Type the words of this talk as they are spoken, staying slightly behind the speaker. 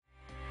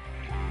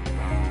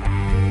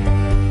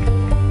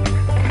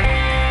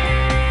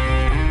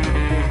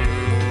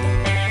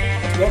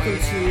welcome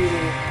to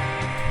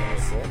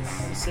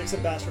 26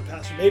 of Bastard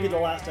Pastor. Maybe the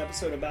last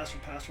episode of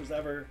Bastard Pastors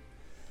ever.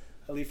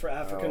 I leave for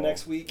Africa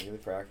next week. You leave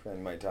for Africa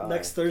and might die.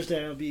 Next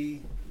Thursday I'll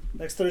be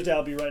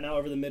right now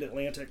over the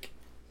Mid-Atlantic,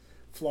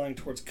 flying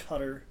towards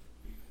Qatar,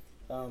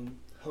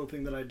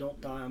 hoping that I don't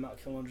die on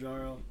Mount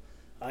Kilimanjaro.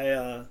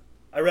 I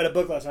read a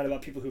book last night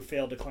about people who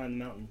failed to climb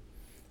the mountain,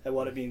 and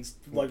what it means,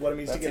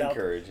 to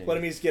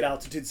get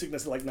altitude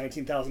sickness at like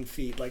 19,000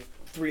 feet, like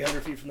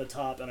 300 feet from the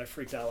top, and I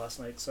freaked out last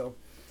night. So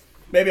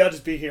maybe I'll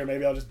just be here.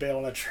 Maybe I'll just bail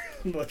on that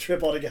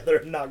trip altogether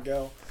and not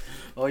go.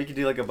 Oh, you could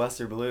do like a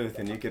Buster Bluth,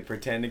 and you could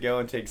pretend to go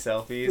and take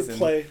selfies and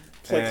play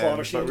claw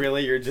machine. But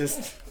really, you're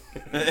just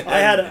Dave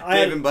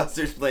and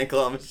Buster's playing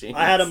claw machines.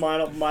 I had a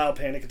mild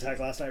panic attack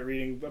last night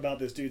reading about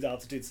this dude's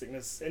altitude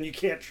sickness, and you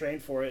can't train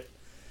for it.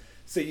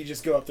 So you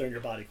just go up there and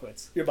your body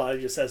quits. Your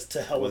body just says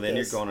to hell with this. Well, then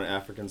you're going on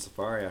African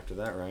safari after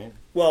that, right?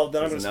 Well,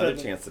 then There's another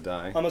chance to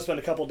die. I'm going to spend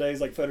a couple days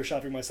like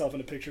photoshopping myself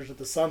into pictures at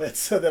the summit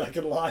so that I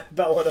can lie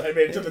about whether I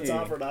made it to the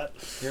top or not.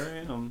 Here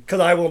I am. Because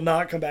I will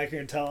not come back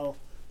here and tell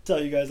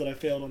you guys that I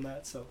failed on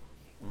that. So.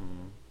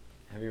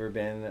 Have you ever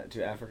been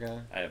to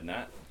Africa? I have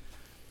not.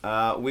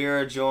 We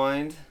are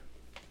joined,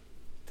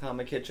 Tom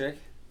McKittrick,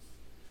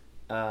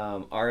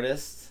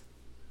 artist,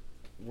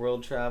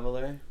 world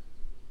traveler.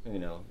 You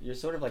know, you're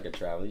sort of like a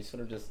traveler. You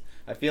sort of just,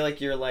 I feel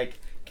like you're like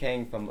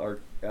Kang from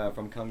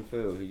Kung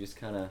Fu, who just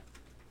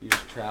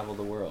travel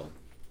the world.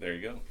 There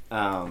you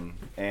go.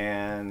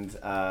 And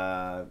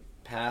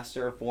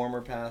pastor,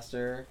 former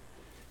pastor,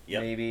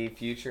 yep. Maybe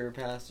future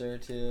pastor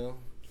too.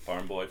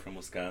 Farm boy from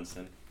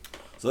Wisconsin.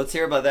 So let's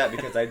hear about that,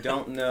 because I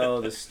don't know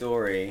the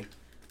story.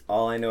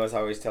 All I know is I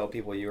always tell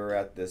people you were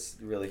at this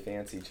really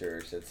fancy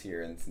church that's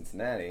here in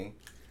Cincinnati,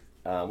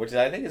 which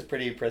I think is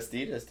pretty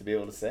prestigious to be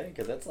able to say,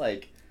 because that's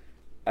like,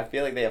 I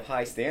feel like they have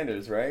high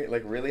standards, right?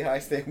 Like really high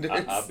standards.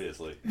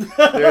 Obviously.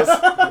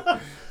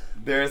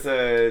 There's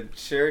a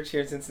church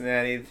here in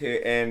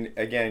Cincinnati, and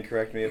again,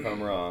 correct me if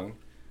I'm wrong,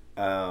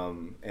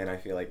 and I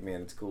feel like,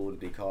 man, it's cool to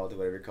be called to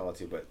whatever you're called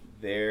to, but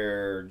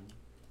their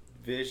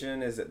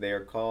vision is that they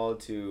are called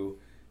to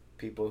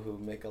people who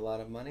make a lot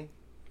of money.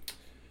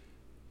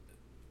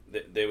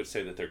 They would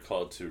say that they're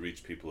called to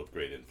reach people of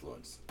great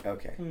influence.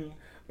 Okay.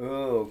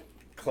 Ooh,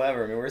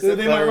 clever. I mean, we're so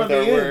clever with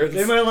our words.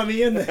 They might let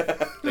me in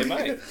there. They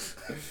might.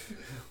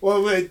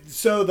 Well,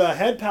 so the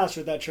head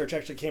pastor at that church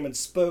actually came and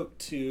spoke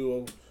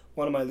to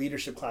one of my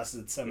leadership classes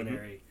at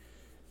seminary,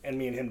 and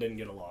me and him didn't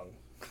get along.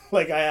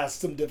 Like, I asked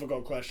some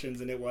difficult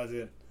questions, and it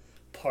wasn't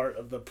part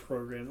of the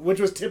program, which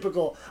was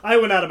typical. I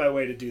went out of my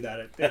way to do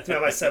that at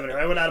my seminary.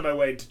 I went out of my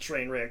way to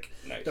train Rick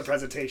the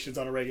presentations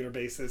on a regular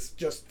basis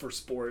just for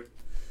sport.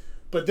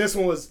 But this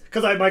one was,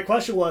 because my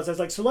question was, I was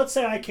like, so let's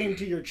say I came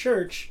to your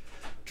church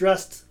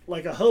dressed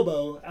like a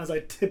hobo, as I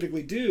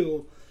typically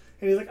do,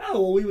 and he's like,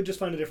 oh, well, we would just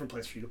find a different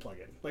place for you to plug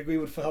in. Like, we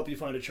would help you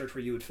find a church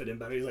where you would fit in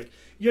better. He's like,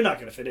 you're not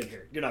going to fit in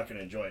here. You're not going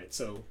to enjoy it.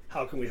 So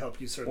how can we help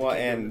you serve the kingdom?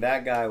 Well, and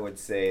that guy would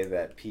say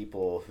that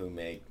people who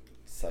make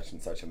such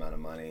and such amount of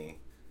money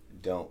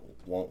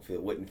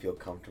wouldn't feel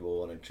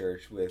comfortable in a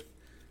church with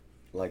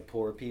like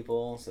poor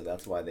people, so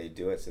that's why they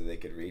do it, so they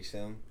could reach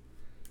them.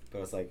 But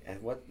I was like,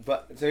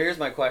 so here's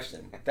my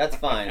question. That's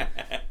fine.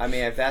 I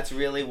mean, if that's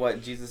really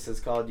what Jesus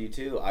has called you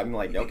to, I'm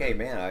like, okay,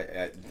 man,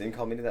 I didn't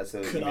call me to that.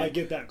 So could I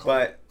get that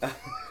call? But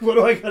what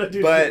do I gotta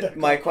do? But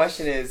my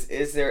question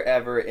is there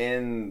ever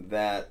in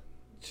that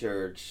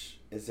church,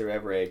 is there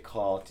ever a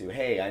call to,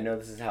 hey, I know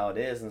this is how it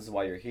is, and this is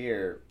why you're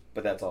here,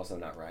 but that's also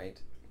not right?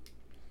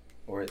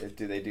 Or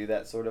do they do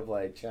that sort of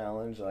like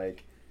challenge,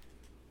 like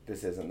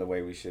this isn't the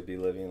way we should be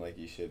living, like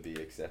you should be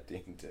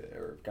accepting to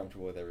or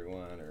comfortable with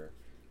everyone or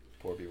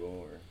poor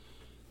people, or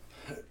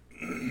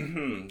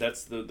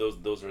that's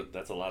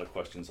a lot of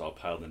questions all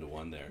piled into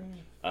one there.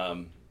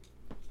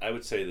 I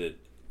would say that,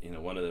 you know,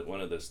 one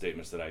of the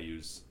statements that I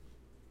use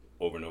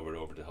over and over and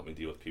over to help me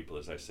deal with people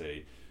is I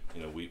say,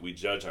 you know, we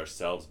judge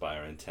ourselves by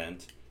our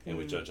intent, and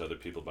we judge other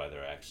people by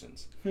their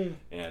actions.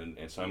 And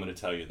so I'm going to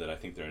tell you that I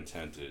think their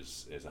intent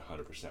is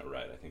 100%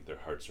 right. I think their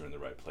hearts are in the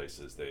right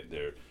places.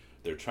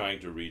 They're trying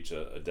to reach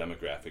a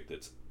demographic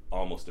that's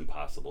almost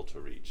impossible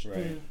to reach.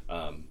 Right.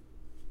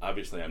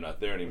 Obviously, I'm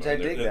not there anymore,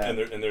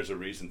 and there's a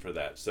reason for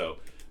that. So,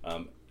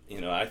 you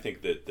know, I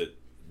think that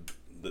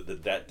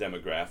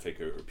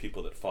demographic or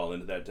people that fall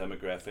into that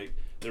demographic,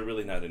 they're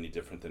really not any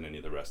different than any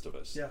of the rest of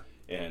us. Yeah.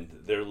 And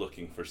they're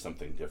looking for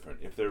something different.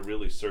 If they're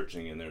really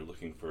searching and they're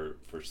looking for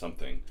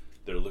something,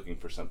 they're looking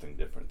for something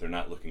different. They're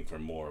not looking for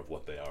more of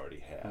what they already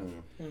have.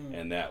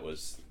 And that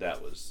was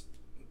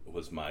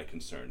my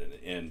concern.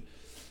 And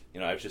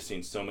you know, I've just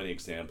seen so many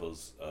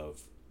examples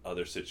of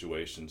other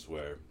situations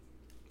where,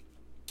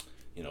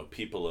 you know,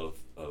 people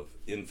of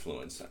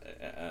influence,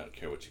 I don't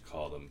care what you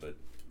call them, but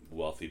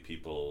wealthy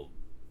people,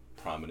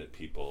 prominent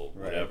people,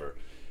 whatever.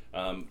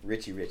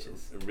 Richie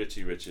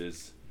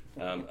riches.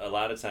 A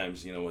lot of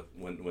times, you know,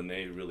 when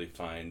they really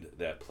find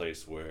that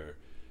place where,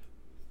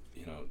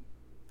 you know,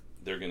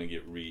 they're going to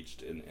get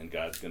reached and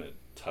God's going to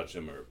touch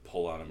them or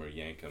pull on them or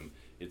yank them,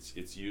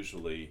 it's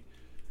usually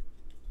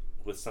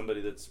with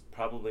somebody that's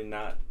probably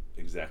not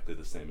exactly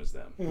the same as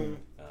them.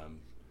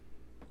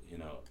 you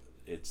know,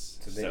 it's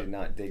So they did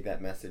not dig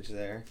that message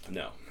there.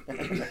 No. All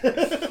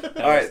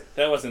right.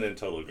 That wasn't in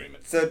total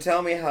agreement. So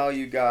tell me how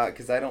you got,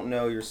 because I don't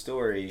know your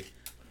story.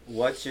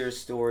 What's your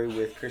story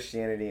with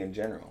Christianity in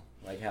general?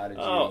 Like, how did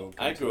you? Oh,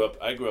 I grew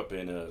up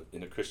in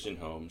a Christian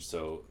home,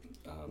 so.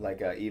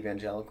 Like a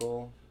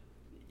evangelical.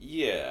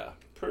 Yeah,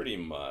 pretty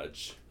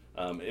much.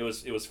 It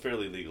was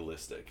fairly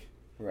legalistic.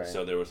 Right.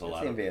 So there was a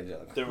lot of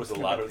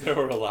there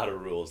were a lot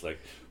of rules, like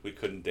we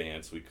couldn't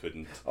dance, we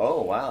couldn't.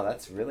 Oh wow,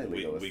 that's really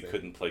legalistic. We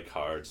couldn't play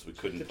cards, we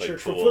couldn't The play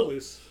church pool. for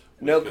Footloose.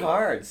 No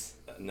cards.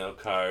 No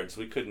cards.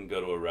 We couldn't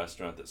go to a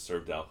restaurant that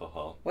served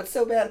alcohol. What's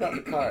so bad about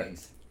the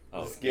cards?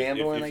 Oh, It's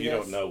gambling, If I you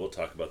guess? don't know, we'll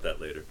talk about that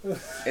later.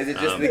 Is it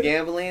just the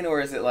gambling, or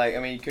is it like, I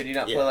mean, could you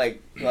not Yeah. play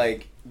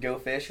like Go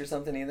Fish or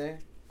something either?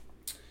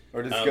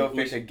 Or does Go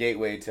Fish a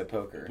gateway to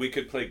poker? We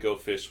could play Go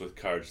Fish with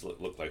cards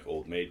that look like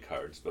old maid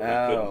cards, but we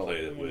Oh. couldn't play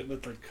it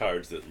with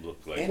cards that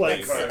look like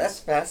playing cards. That's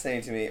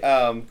fascinating to me.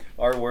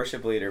 Our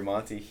worship leader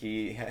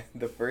Monty,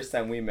 the first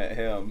time we met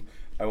him,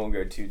 I won't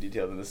go too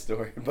detailed in the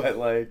story, but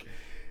like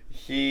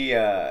he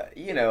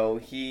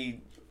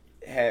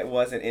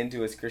wasn't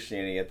into his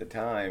Christianity at the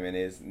time and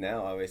is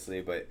now obviously,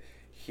 but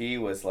he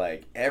was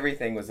like,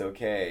 everything was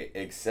okay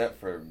except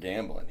for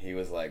gambling. He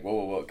was like,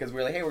 whoa, because we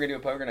were like, hey, we're gonna do a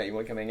poker night, you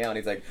want to come hang out? And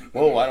he's like,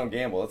 whoa, I don't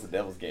gamble, that's a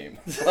devil's game.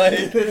 Like,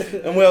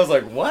 and I was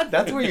like, what?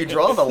 That's where you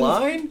draw the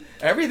line?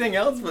 Everything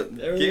else but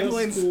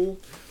gambling's cool.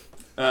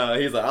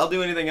 He's like, I'll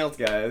do anything else,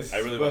 guys. I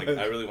really want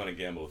to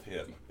gamble with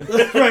him.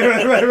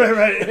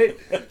 right.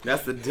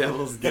 That's the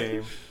devil's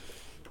game.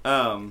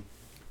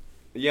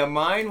 Yeah,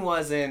 mine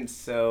wasn't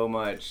so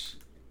much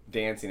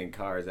dancing and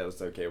cars. That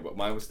was okay, but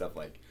mine was stuff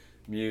like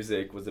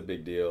music was a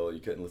big deal. You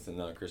couldn't listen to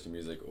non-Christian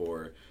music,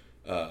 or,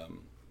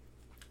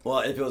 well,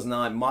 if it was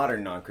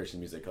modern non-Christian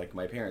music, like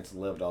my parents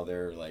lived all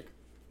their like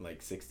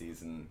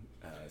 60s and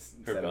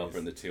Herb 70s. Alpert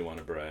and the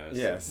Tijuana Brass.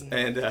 Yes,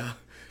 and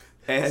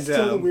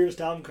Still the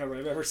weirdest album cover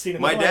I've ever seen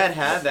in my my life. dad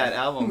had that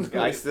album.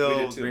 I We still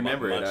did too.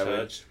 remember it. I would,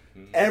 Touch.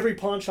 Every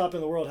pawn shop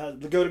in the world has.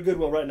 Go to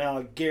Goodwill right now.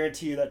 I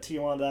guarantee you that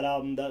Tijuana, that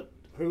album,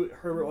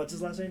 Herbert, what's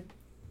his last name?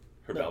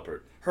 Herb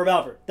Alpert. Herb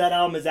Alpert. That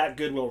album is at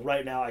Goodwill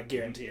right now. I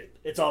guarantee it.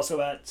 It's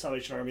also at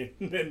Salvation Army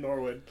in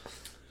Norwood.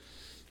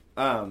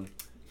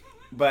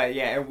 But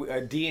yeah,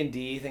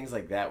 D&D, things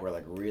like that were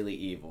like really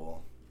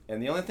evil.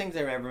 And the only things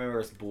I remember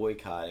us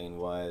boycotting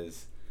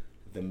was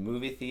the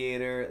movie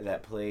theater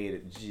that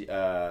played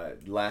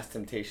Last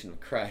Temptation of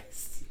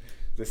Christ,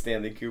 the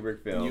Stanley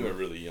Kubrick film. You were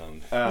really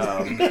young.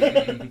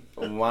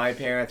 My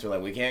parents were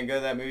like, we can't go to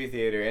that movie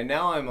theater. And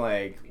now I'm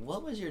like,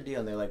 what was your deal?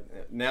 And they're like,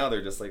 now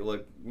they're just like,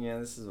 look, yeah,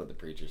 this is what the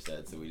preacher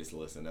said. So we just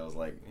listened. I was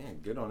like, man,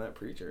 good on that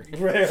preacher.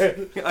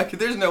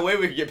 There's no way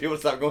we could get people to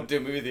stop going to a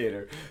movie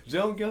theater.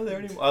 Don't go there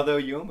anymore. Although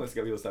you almost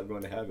got people to stop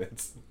going to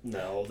Habits.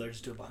 No, they're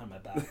just doing it behind my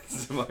back.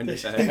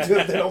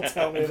 They don't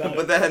tell me about it.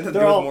 But that had to do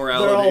They're with all,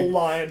 morality. They're all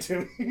lying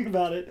to me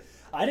about it.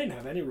 I didn't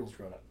have any rules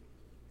growing up.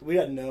 We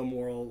had no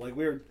moral.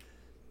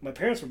 My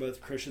parents were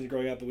both Christians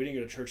growing up, but we didn't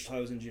go to church till I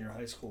was in junior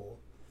high school.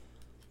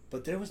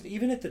 But there was,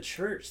 even at the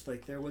church,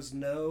 like there was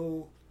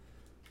no.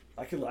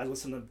 I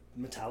listened to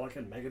Metallica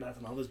and Megadeth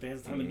and all those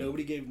bands at the time, and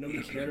nobody cared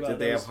about. Did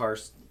they those. have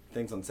harsh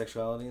things on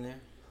sexuality in there?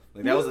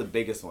 Like that was the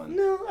biggest one.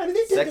 No, I mean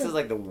they did. Sex is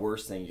like the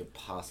worst thing you could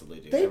possibly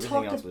do. They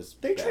Everything else was.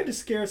 They bad. tried to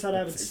scare us out of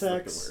having It's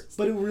like the sex, worst.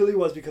 but it really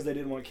was because they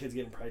didn't want kids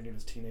getting pregnant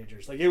as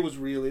teenagers. Like it was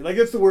really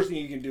it's the worst thing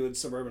you can do in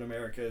suburban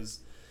America is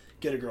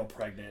get a girl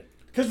pregnant.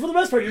 Because for the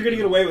most part, you're going to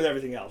get away with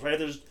everything else,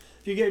 right? If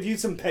you do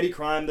some petty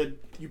crime that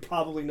you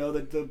probably know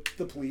that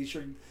the police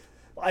are.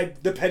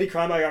 The petty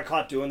crime I got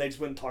caught doing, they just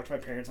went and talked to my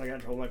parents. I got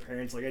in trouble with my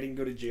parents. Like I didn't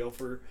go to jail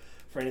for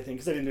anything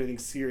because I didn't do anything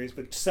serious.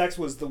 But sex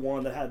was the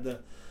one that had the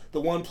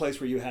one place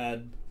where you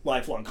had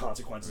lifelong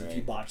consequences if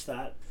you botched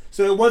that.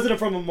 So it wasn't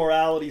from a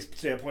morality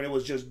standpoint. It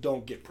was just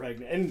don't get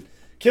pregnant. And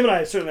Kim and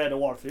I certainly had to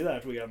walk through that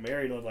after we got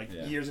married.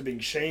 Years of being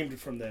shamed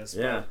from this.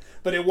 Yeah.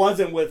 But it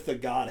wasn't with the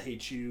God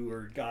hates you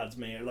or God's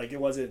man. Like it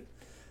wasn't.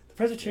 The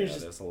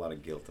Presbyterians there's a lot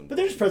of guilt involved. But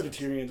they're just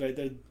Presbyterians, right?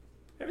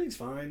 Everything's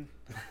fine.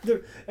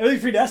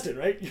 Everything's predestined,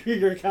 right?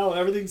 You're a cow.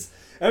 Everything's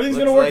going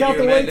to work out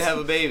the way to have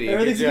a baby.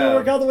 Everything's going to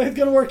work out the way it's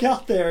going to work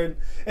out there.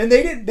 And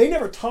they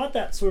never taught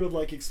that sort of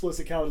like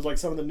explicit calendars like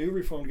some of the new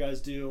Reformed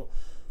guys do.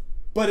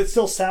 But it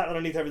still sat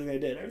underneath everything they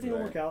did. Everything will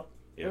work out.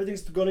 Yep.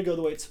 Everything's going to go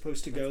the way it's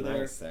supposed to go there.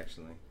 Nice,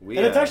 actually. And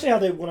it's actually how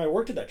when I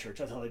worked at that church,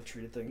 that's how they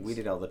treated things. We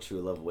did all the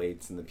true love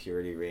weights and the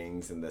purity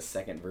rings and the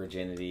second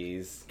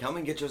virginities. Come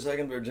and get your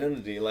second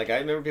virginity. Like, I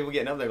remember people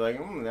getting up there like,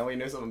 now we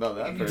know something about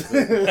that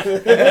person.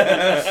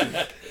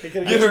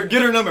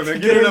 get her number,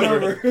 man. Get her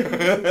number.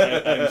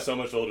 I'm so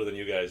much older than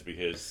you guys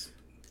because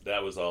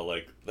that was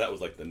like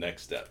the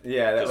next step.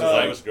 Yeah, that was. As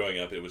I was growing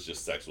up, it was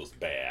just sex was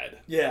bad.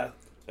 Yeah.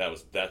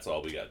 That's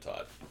all we got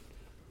taught.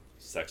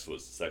 Sex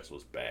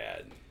was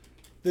bad.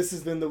 This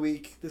has been the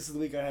week. This is the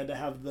week I had to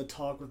have the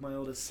talk with my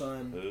oldest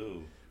son.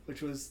 Ooh.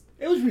 which was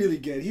really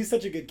good. He's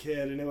such a good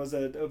kid, and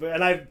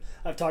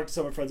I've talked to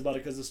some of my friends about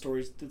it because the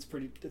story's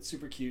it's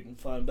super cute and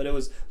fun. But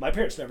my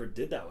parents never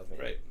did that with me.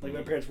 Right. Like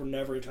my parents were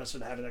never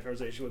interested in having that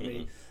conversation with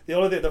me.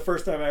 Mm-hmm. The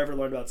first time I ever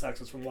learned about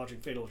sex was from watching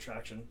Fatal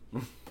Attraction,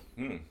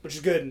 which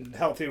is good and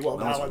healthy and well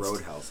That was balanced.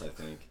 Roadhouse, I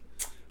think.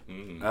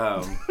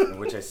 Mm.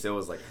 Which I still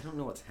was like, I don't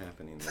know what's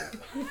happening there.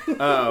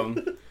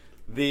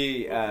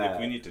 If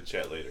we need to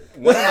chat later.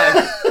 One of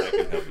my I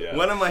can help you out.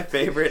 one of my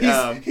favorite.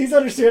 He's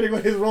understanding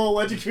what his role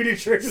in Electrocuted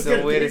Church is going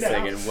So to wait be a now.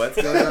 second,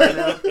 what's going on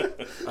now?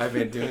 I've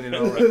been doing it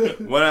over.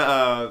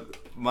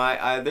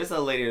 There's a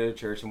lady at the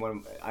church,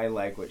 and I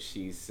like what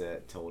she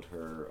said. Told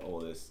her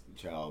oldest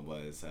child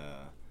was,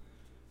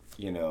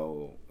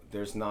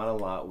 there's not a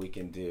lot we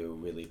can do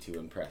really to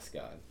impress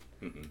God.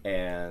 Mm-mm.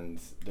 And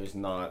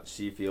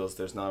she feels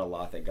there's not a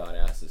lot that God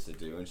asks us to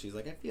do. And she's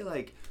like, I feel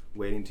like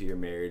waiting till you're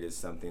married is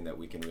something that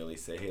we can really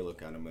say, hey, look,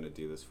 God, I'm going to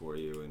do this for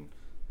you. And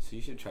so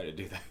you should try to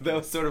do that. That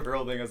was sort of her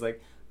whole thing. I was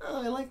like,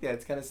 oh, I like that.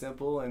 It's kind of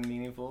simple and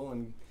meaningful.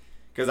 And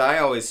because I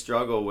always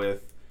struggle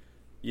with,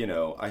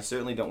 I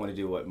certainly don't want to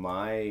do what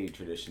my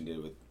tradition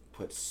did with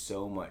put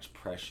so much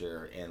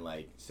pressure and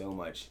like so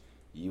much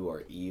you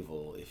are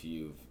evil if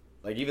you've,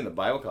 like even the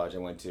Bible college I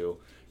went to,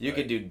 you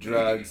could do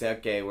drugs,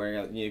 okay,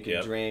 you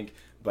could drink,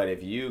 but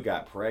if you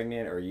got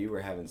pregnant or you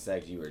were having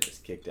sex, you were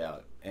just kicked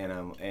out.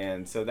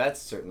 And so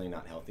that's certainly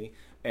not healthy.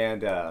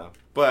 And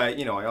but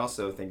I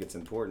also think it's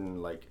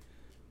important, like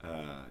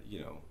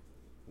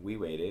we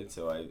waited,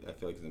 so I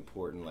feel like it's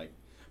important, like.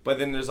 But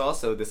then there's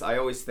also this. I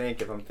always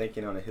think, if I'm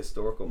thinking on a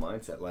historical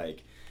mindset,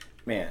 like,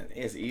 man,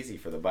 it's easy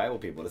for the Bible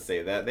people to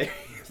say that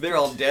they're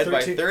all dead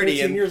by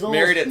 30 and years old.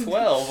 married at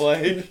 12,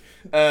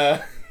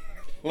 like.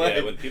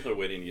 Yeah, when people are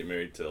waiting to get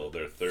married till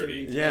they're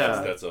 30,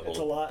 Yeah. that's a It's a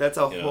whole. lot. That's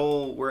a Yeah.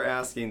 whole. We're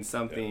asking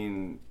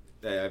something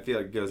that I feel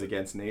like goes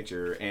against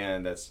nature,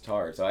 and that's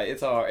hard. So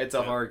it's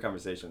a hard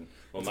conversation.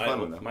 Well, It's a fun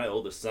one, though. my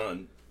oldest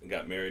son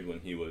got married when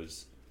he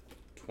was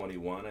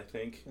 21, I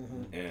think,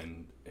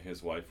 and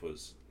his wife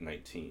was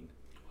 19.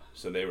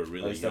 So they were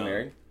really Are you still young.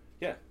 married?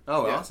 Yeah.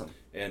 Oh, Yeah. awesome.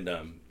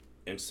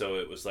 And so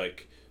it was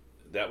like,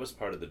 that was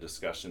part of the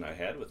discussion I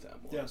had with them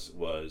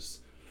was,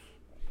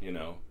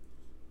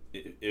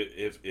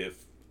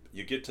 if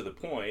you get to the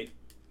point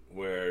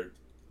where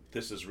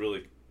this is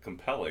really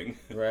compelling,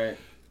 Right.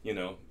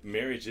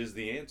 marriage is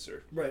the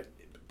answer. Right.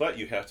 But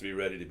you have to be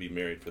ready to be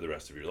married for the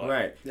rest of your life.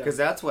 Right, Yeah. because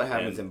that's what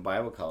happens And- in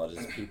Bible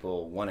colleges.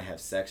 People want to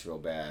have sex real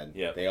bad.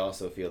 Yep. They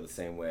also feel the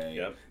same way.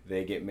 Yep.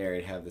 They get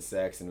married, have the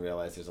sex, and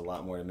realize there's a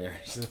lot more to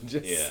marriage than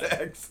just Yeah.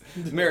 sex.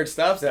 Marriage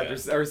stops after,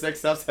 or sex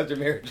stops after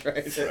marriage,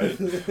 right?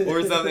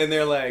 Or something, and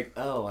they're like,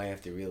 oh, I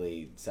have to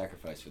really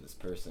sacrifice for this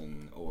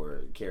person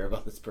or care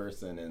about this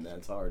person, and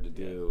that's hard to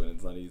do, and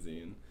it's not easy.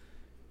 And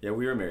yeah,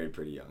 we were married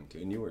pretty young, too,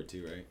 and you were,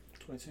 too, right?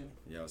 22.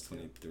 Yeah, I was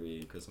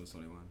 23, Chris was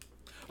 21.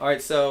 All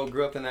right, so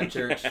grew up in that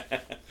church.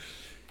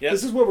 Yeah.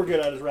 This is what we're good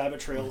at, is rabbit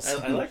trails.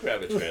 I like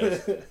rabbit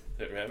trails.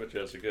 Rabbit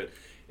trails are good.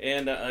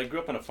 And I grew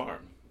up on a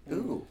farm.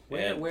 Ooh,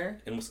 And- where?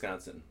 In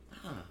Wisconsin.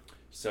 Ah,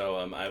 So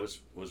I was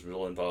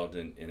real involved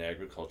in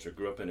agriculture.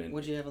 Grew up in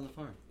what'd you have on the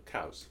farm?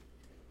 cows.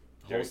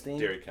 Holstein?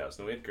 Dairy cows.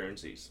 No, we had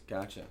Guernseys.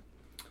 Gotcha.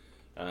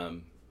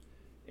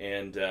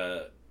 And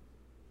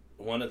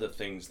one of the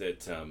things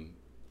that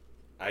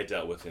I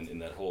dealt with in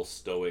that whole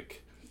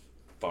stoic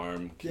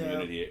farm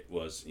community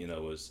was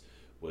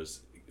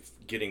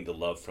getting the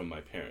love from my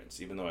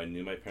parents. Even though I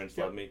knew my parents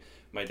loved me,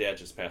 my dad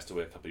just passed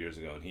away a couple years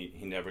ago, and he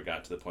never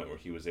got to the point where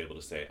he was able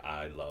to say,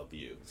 I love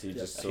you. So you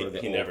just He- sort of the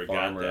he old never got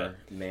farmer,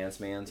 man's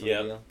man sort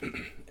of deal?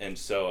 And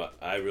so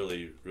I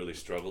really, really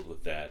struggled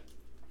with that.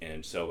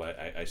 And so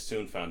I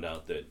soon found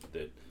out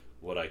that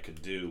what I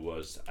could do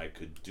was I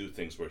could do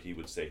things where he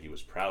would say he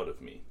was proud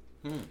of me.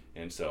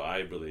 And so I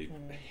really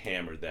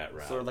hammered that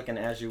route. Sort of like an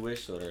as you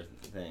wish sort of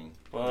thing.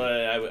 Well,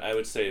 I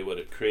would say what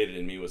it created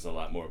in me was a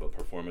lot more of a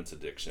performance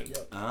addiction.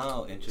 Yep.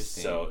 Oh,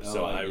 interesting. So I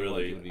you want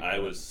really people to be I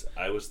proud. was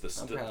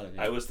I'm proud of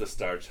you. I was the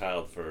star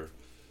child for,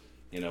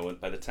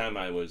 by the time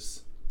I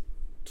was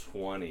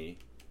 20,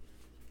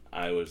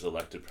 I was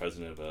elected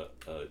president of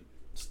a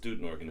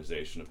student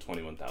organization of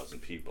 21,000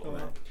 people. Oh,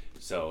 wow.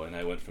 So, and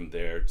I went from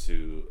there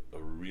to a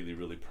really,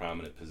 really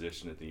prominent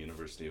position at the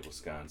University of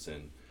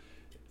Wisconsin.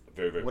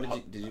 Very, very.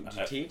 What did you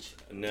teach?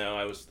 No,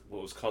 I was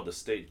what was called the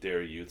State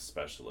Dairy Youth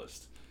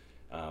Specialist.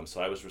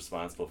 So I was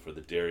responsible for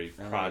the dairy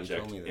Oh, you project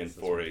told me in this,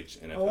 that's 4-H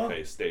and Oh, wow.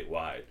 FFA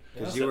statewide.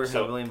 Because So- you were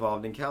so- heavily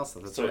involved in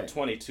CalSA. That's So right. at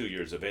 22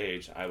 years of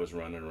age, I was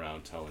running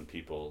around telling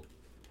people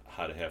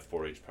how to have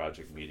 4-H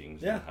project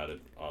meetings Yeah. and how to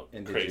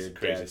And did crazy your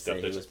crazy dad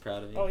stuff. say he was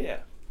proud of you? Oh yeah.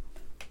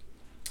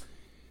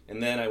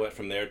 And then I went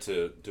from there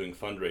to doing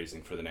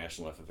fundraising for the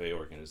National FFA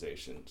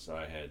organization. So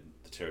I had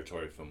the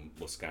territory from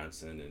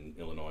Wisconsin and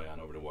Illinois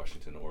on over to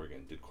Washington,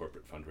 Oregon. Did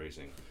corporate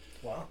fundraising.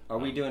 Wow. Are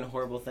we doing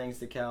horrible things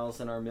to cows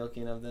and our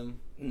milking of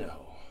them?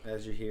 No,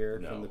 As you hear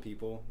No. from the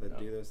people that No.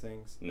 do those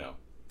things? no.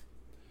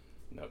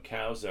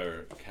 Cows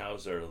are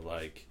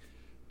like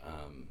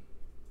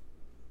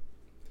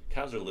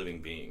cows are living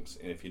beings,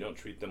 and if you don't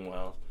treat them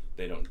well,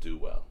 they don't do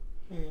well.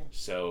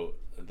 So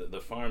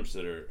the farms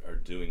that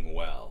are doing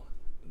well,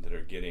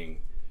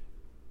 getting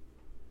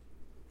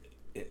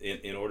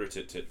in order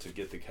to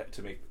get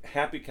to make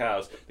happy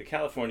cows. The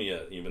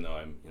California, even though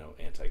I'm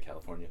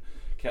anti-California,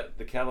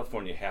 the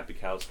California Happy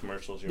Cows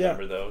commercials. You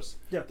remember those?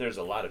 Yeah. There's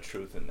a lot of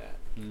truth in that.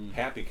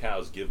 Happy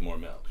cows give more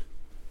milk.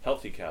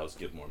 Healthy cows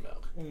give more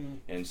milk.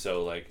 And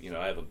so,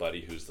 I have a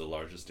buddy who's the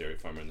largest dairy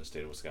farmer in the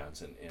state of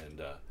Wisconsin,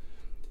 and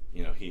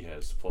he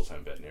has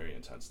full-time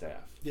veterinarians on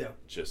staff. Yeah.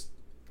 Just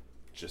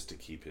to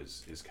keep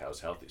his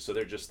cows healthy. So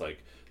they're just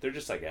like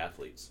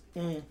athletes.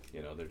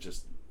 They're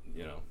just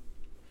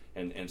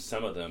and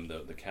some of them,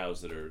 the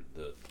cows that are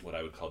what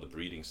I would call the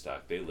breeding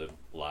stock, they live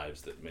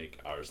lives that make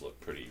ours look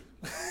pretty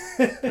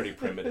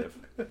primitive.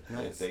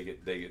 Nice. They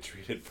get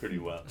treated pretty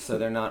well. So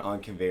they're not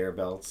on conveyor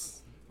belts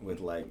with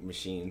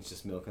machines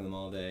just milking them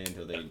all day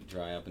until they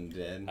dry up and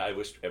dead. I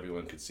wish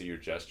everyone could see your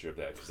gesture of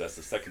that, because that's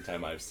the second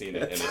time I've seen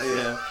it, and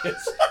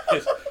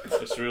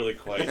it's really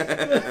quite.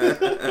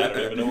 I don't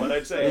even know what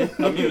I'd say.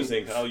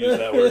 Amusing. I'll use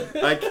that word.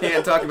 I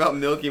can't talk about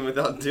milking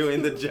without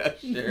doing the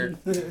gesture.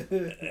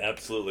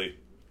 Absolutely.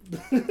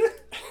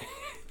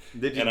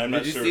 Did you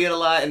And see it a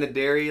lot in the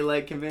dairy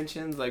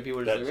conventions? People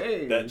were just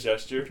hey. That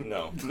gesture?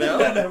 No. No?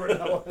 Never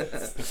know. I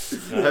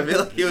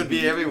feel like it would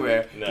be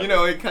everywhere.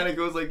 No. It kind of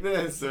goes like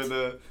this,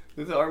 or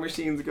our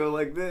machines go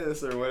like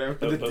this, or whatever.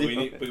 But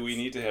we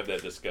need to have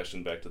that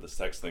discussion back to the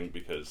sex thing,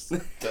 because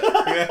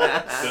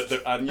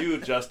on you,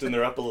 Justin,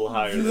 they're up a little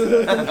higher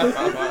than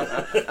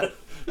that.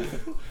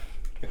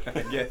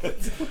 I get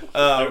it.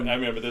 I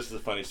remember, this is a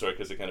funny story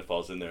because it kind of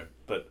falls in there,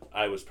 but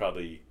I was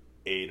probably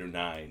 8 or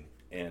 9,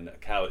 and a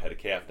cow had a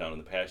calf down in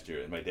the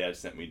pasture, and my dad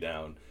sent me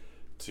down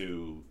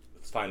to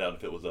find out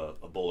if it was a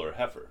bull or a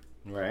heifer.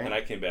 Right. And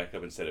I came back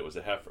up and said it was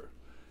a heifer.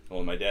 And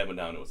when my dad went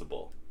down, it was a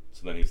bull.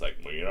 So then he's like,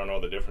 well, you don't know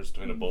the difference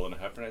between a bull and a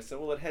heifer? And I said,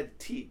 well, it had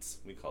teats.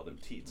 We called them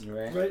teats.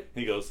 Right. Right. And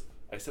he goes,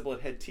 I said, well,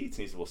 it had teats.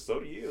 And he said, well, so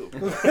do you.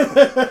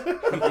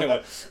 And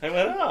I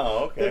went,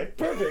 oh, okay.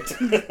 Perfect.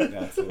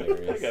 That's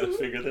hilarious. I got to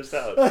figure this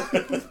out. We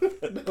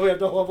have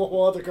to have a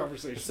whole other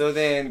conversation. So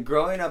then,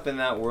 growing up in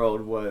that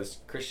world, was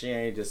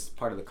Christianity just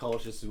part of the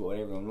culture? This is what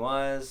everyone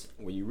was?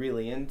 Were you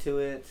really into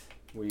it?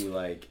 Were you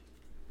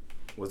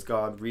was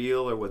God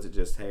real, or was it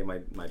just, hey, my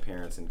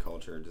parents and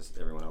culture, just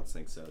everyone else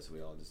thinks so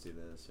we all just do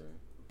this? Or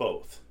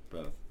Both.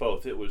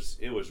 It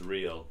was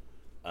real.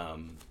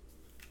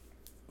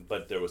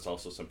 But there was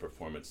also some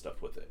performance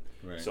stuff with it.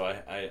 Right. So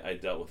I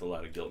dealt with a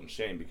lot of guilt and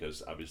shame,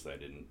 because obviously I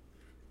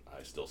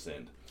still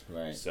sinned.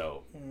 Right.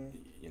 So,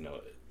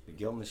 the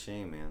guilt and the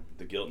shame, man.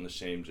 The guilt and the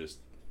shame, just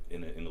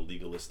in a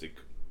legalistic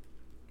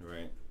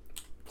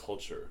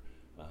culture.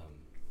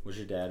 Was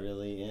your dad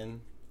really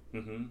in?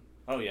 Mm-hmm.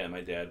 Oh yeah,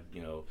 my dad,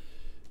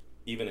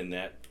 even in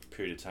that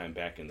period of time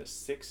back in the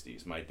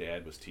 60s, my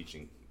dad was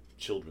teaching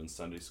children's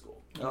Sunday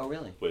school. Oh,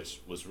 really?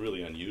 Which was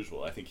really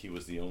unusual. I think he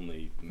was the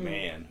only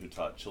man who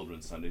taught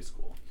children's Sunday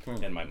school.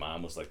 And my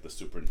mom was the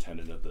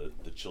superintendent of the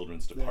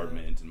children's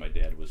department, and my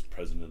dad was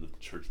president of the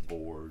church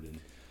board. And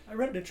I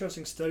read an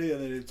interesting study that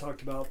they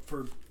talked about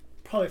for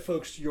probably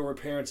folks your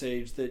parents'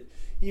 age, that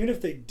even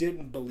if they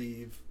didn't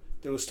believe,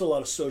 there was still a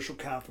lot of social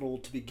capital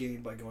to be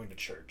gained by going to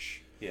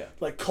church. Yeah.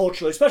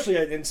 Culturally, especially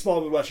in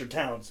small Midwestern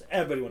towns,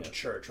 everybody went to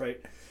church,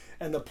 right?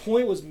 And the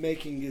point was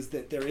making is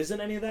that there isn't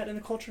any of that in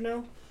the culture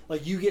now.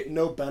 You get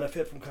no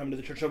benefit from coming to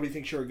the church. Nobody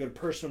thinks you're a good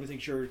person. Nobody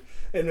thinks you're,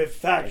 and in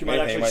fact, you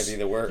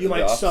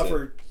might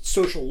suffer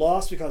social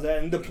loss because of that.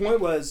 And the point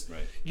was,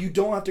 you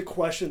don't have to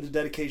question the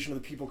dedication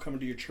of the people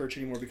coming to your church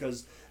anymore,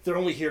 because they're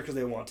only here because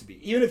they want to be.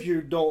 Even if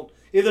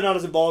if they're not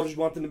as involved as you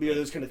want them to be, or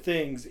those kind of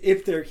things,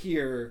 if they're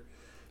here,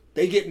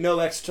 they get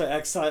no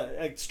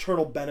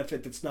external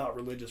benefit that's not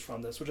religious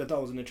from this, which I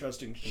thought was an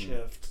interesting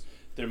shift.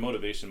 Their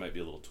motivation might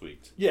be a little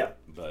tweaked. Yeah.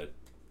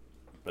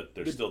 But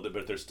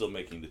they're still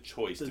making the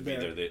choice to be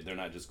there. They're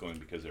not just going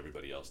because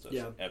everybody else does.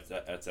 Yeah.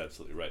 That's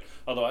absolutely right.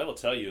 Although I will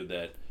tell you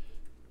that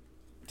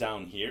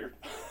down here,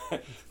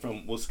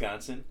 from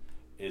Wisconsin,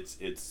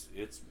 there's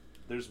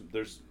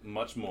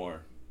much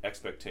more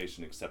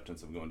expectation,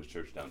 acceptance of going to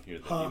church down here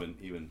than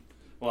even.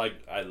 Well,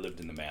 I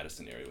lived in the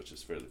Madison area, which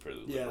is fairly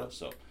liberal. Yeah.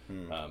 So.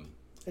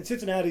 And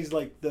Cincinnati's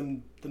the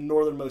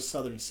northernmost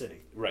southern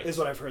city. Right. Is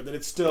what I've heard, that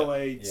it's still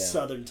a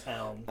southern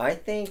town. I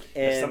think.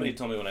 Somebody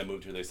told me when I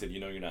moved here, they said,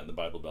 you're not in the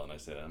Bible Belt, and I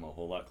said, I'm a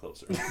whole lot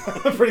closer.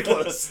 Pretty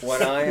close.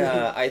 When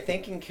I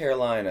think in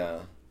Carolina,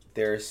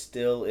 there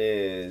still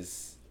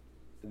is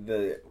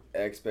the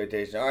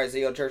expectation. All right, so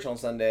you go to church on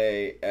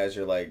Sunday as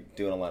you're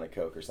doing a line of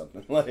coke or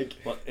something.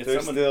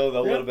 There's still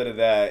a little bit of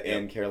that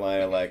in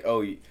Carolina.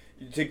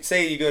 To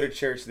say you go to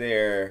church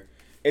there,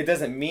 it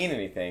doesn't mean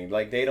anything.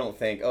 They don't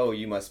think, oh,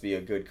 you must be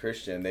a good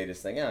Christian. They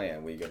just think, oh yeah,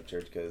 well, you go to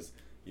church because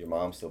your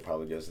mom still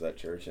probably goes to that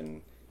church,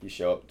 and you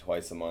show up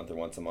twice a month or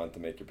once a month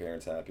to make your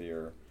parents happy,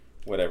 or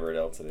whatever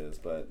else it is.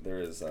 But there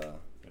is.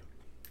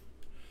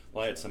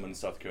 Well, I had someone in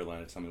South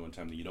Carolina tell me one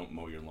time that you don't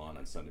mow your lawn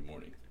on Sunday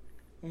morning.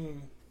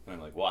 And I'm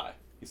like, why?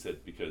 He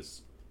said,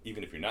 because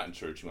even if you're not in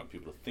church, you want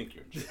people to think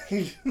you're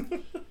in church.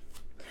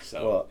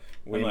 So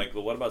I'm like,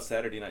 well, what about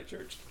Saturday night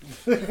church?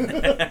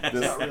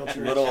 This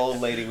little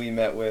old lady we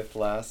met with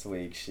last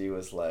week, she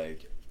was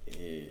like,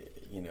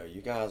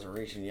 you guys are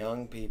reaching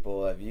young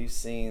people. Have you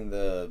seen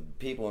the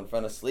people in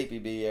front of Sleepy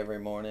Bee every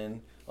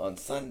morning on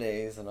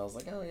Sundays? And I was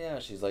like, oh yeah.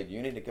 She's like,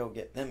 you need to go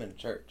get them in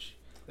church.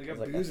 They got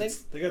like, booze.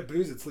 They got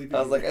booze at Sleepy. I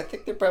was like, I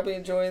think they're probably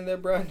enjoying their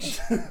brunch.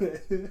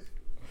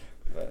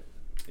 But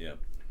Yeah.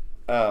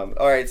 all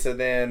right. So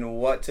then,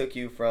 what took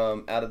you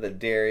from out of the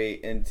dairy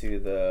into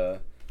the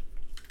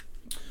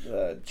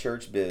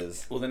church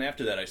biz? Well, then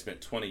after that, I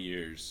spent 20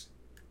 years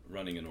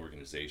running an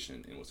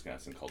organization in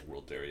Wisconsin called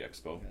World Dairy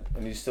Expo.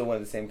 And you still went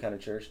to the same kind of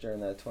church during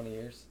that 20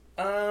 years?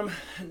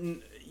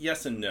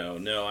 Yes and no.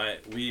 No,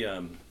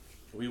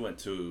 we went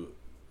to,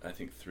 I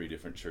think, 3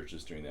 different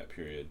churches during that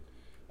period.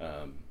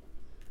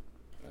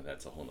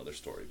 That's a whole other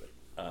story,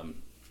 but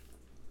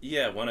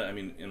yeah,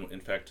 in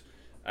fact,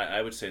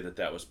 I would say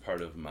that was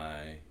part of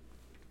my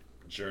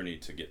journey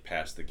to get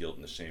past the guilt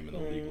and the shame and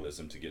the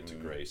legalism to get to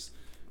grace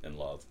and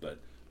love. But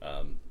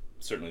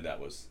certainly that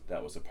was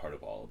a part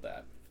of all of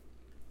that.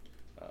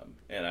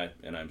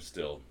 And I'm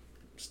still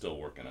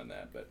working on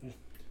that. But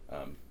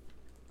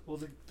well,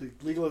 the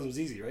legalism's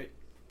easy, right?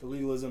 The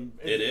legalism.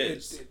 It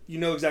is. You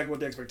know exactly what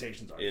the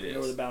expectations are. It you know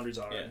is. where the boundaries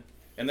are. Yeah.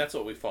 And that's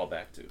what we fall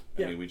back to.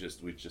 Yeah. I mean, we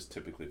just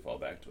typically fall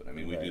back to it. I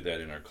mean, we Right. do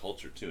that in our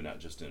culture too, not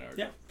just in our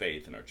Yeah.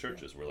 faith and our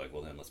churches. We're like,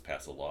 well, then let's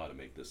pass a law to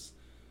make this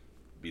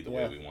be the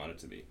Yeah. way we want it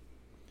to be.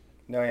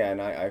 No, yeah,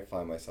 and I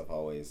find myself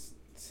always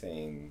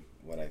saying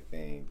what I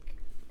think,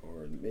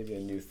 or maybe a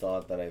new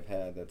thought that I've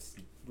had that's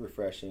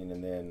refreshing,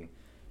 and then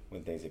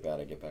when things get bad,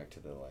 I get back to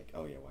the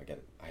oh yeah, well,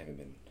 I haven't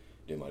been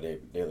doing my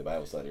daily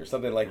Bible study or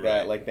something like that,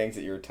 Right. like things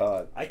that you were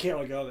taught. I can't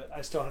let go of it.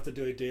 I still have to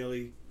do a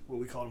daily, what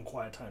we call them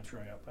quiet times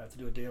growing up. I have to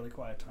do a daily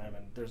quiet time,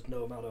 and there's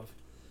no amount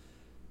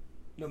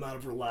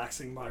of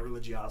relaxing my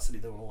religiosity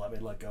that will let me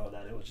let go of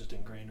that. It was just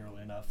ingrained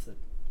early enough that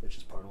it's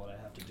just part of what I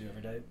have to do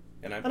every day.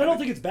 And I don't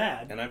think it's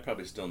bad. And I'm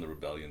probably still in the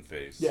rebellion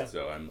phase. Yeah.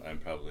 So I'm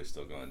probably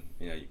still going,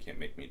 yeah, you can't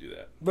make me do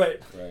that.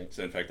 Right. Right.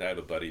 So in fact, I have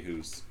a buddy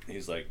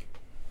he's like,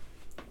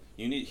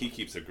 he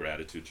keeps a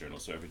gratitude journal.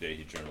 So every day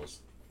he journals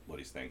what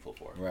he's thankful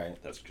for. Right.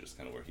 That's just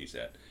kind of where he's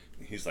at.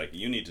 He's like,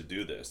 you need to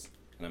do this.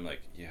 And I'm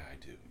like, yeah, I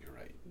do. You're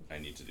right. I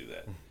need to do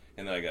that.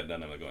 And then I got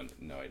done. I'm like going,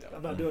 no, I don't.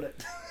 I'm not doing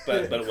it.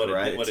 But what it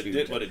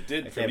Gratitude.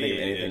 did I for can't me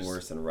think of anything is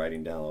worse than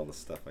writing down all the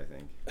stuff, I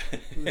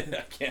think.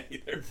 I can't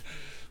either.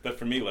 But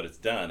for me, what it's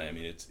done, I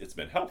mean, it's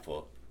been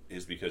helpful,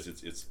 is because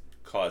it's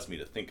caused me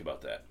to think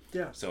about that.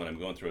 Yeah. So when I'm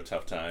going through a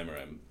tough time, or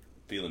I'm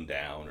feeling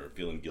down, or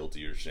feeling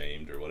guilty or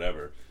shamed, or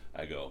whatever,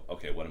 I go,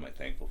 okay, what am I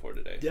thankful for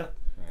today? Yeah.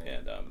 Right.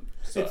 And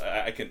so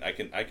I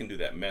can do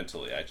that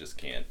mentally. I just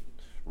can't.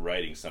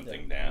 Writing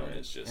something down Right.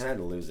 is just. And I had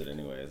to lose it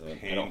anyways.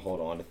 I don't hold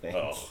on to things.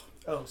 Oh.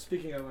 Oh,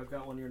 speaking of, I've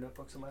got one of your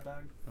notebooks in my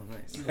bag. Oh,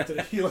 nice.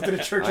 You looked at a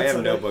church. I on have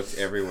Sunday. notebooks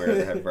everywhere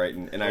that have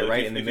writing, and I Well,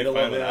 write if in the you middle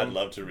find of one, I'd them.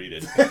 love to read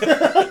it.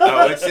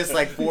 Oh, it's just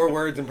like 4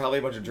 words and probably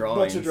a bunch of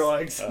drawings. Bunch of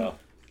drawings.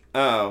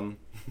 Oh.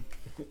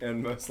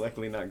 And most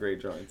likely not great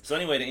drawings. So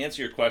anyway, to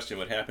answer your question,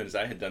 what happened is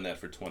I had done that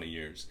for 20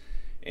 years,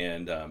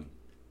 and a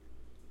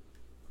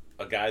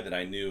guy that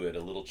I knew at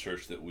a little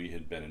church that we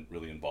had been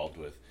really involved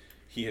with,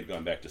 he had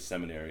gone back to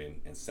seminary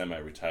and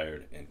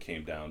semi-retired and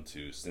came down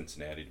to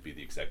Cincinnati to be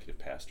the executive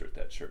pastor at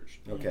that church.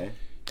 Okay.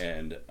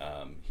 And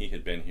he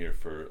had been here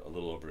for a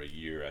little over a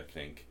year, I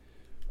think,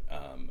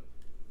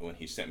 when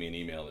he sent me an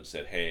email that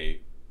said,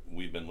 hey,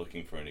 we've been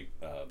looking for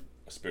a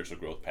spiritual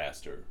growth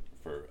pastor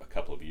for a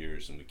couple of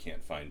years, and we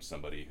can't find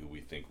somebody who we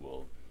think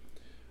will,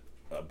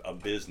 a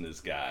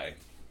business guy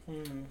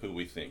who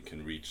we think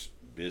can reach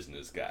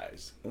business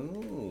guys.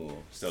 Ooh.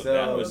 So So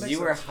that was- you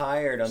were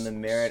hired on the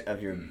merit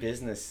of your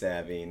business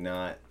savvy,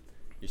 not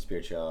your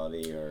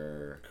spirituality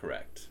or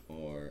Correct.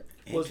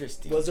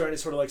 interesting. Was there any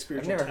sort of like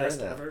spiritual never heard of test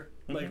that. ever?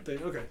 Like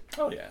okay.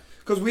 Oh, yeah.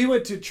 Because we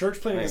went to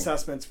church planning Right.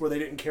 assessments where they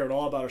didn't care at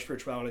all about our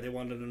spirituality. They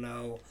wanted to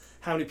know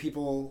how many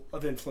people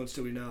of influence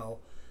do we know,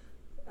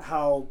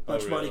 how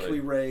much money can we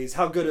really? raise,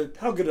 how good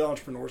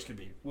entrepreneurs can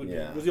be. Was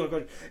the only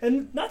question.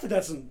 And not that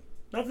that's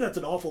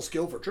an awful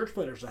skill for church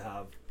planners to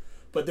have,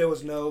 but there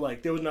was not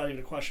even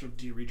a question of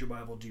do you read your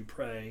Bible, do you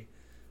pray,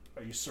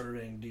 are you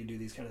serving, do you do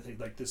these kind of things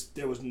like this.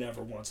 There was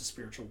never once a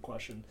spiritual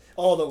question.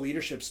 All the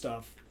leadership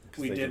stuff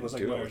we They did can was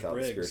like do it without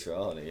Myers-Briggs.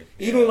 spirituality.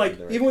 Even Yeah, the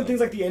right even when things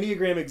like concept. the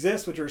Enneagram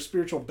exist, which are a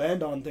spiritual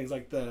bend on things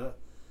like the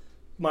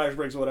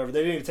Myers-Briggs or whatever, they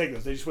didn't even take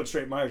those. They just went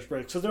straight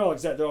Myers-Briggs because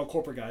they're all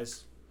corporate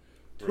guys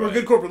who are Right.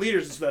 good corporate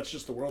leaders, and so that's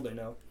just the world they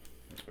know.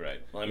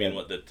 Right. Well, I mean, Yeah.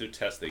 what the 2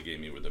 tests they gave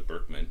me were the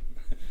Berkman,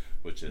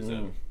 which is I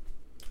don't know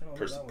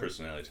that one.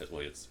 personality test.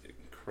 Well, it's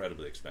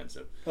incredibly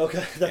expensive.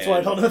 Okay, that's why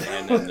I don't know that.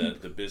 And one. then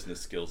the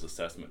business skills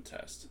assessment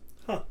test.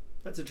 Huh,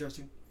 that's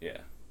interesting.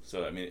 Yeah.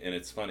 So, I mean, and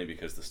it's funny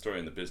because the story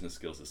in the business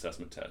skills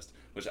assessment test,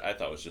 which I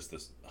thought was just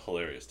this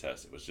hilarious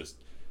test, it was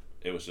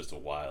just a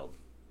wild,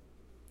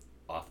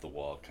 off the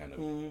wall kind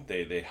of,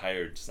 they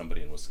hired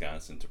somebody in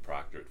Wisconsin to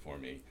proctor it for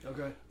me,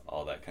 Okay.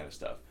 all that kind of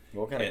stuff.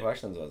 What kind of And-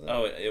 questions was it?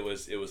 Oh, it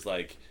was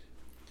like,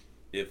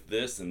 if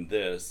this and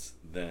this,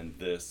 then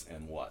this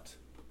and what?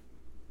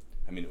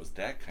 I mean, it was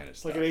that kind of It's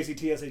stuff. like an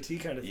ACT, SAT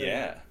kind of thing.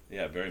 Yeah.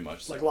 Yeah, very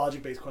much so. Like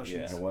logic-based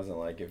questions. Yeah. It wasn't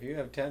like, if you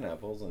have 10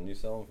 apples and you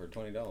sell them for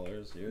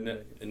 $20,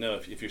 you're No,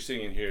 if you're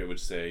singing here, it would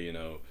say,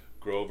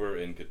 Grover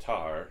in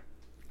guitar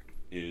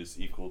is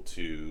equal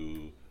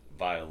to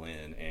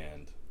violin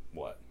and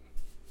what?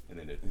 And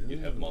then you'd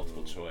have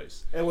multiple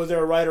choice. And was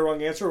there a right or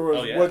wrong answer, or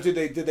Oh, yeah. what did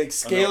they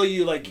scale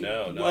you like?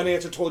 No. One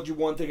answer told you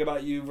one thing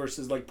about you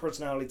versus like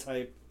personality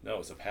type. No,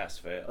 it's a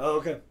pass-fail. Oh,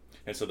 okay.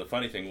 And so the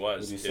funny thing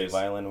was, Did you say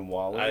violin and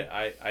Wally?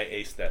 I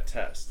aced that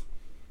test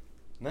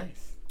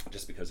Nice.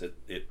 just because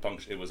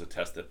it was a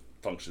test that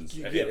functions.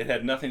 Yeah. It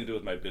had nothing to do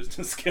with my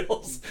business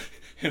skills.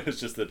 It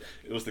was just that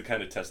it was the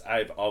kind of test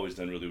I've always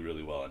done really,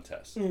 really well on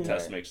tests.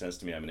 Tests make sense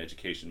to me. I'm an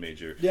education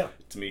major. Yeah.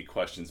 To me,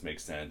 questions make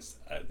sense.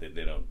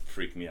 They don't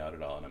freak me out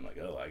at all, and I'm like,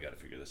 oh, I got to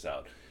figure this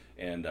out.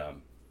 And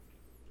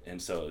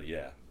so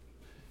yeah,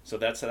 so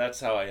that's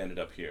how I ended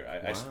up here.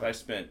 I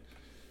spent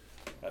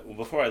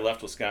before I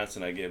left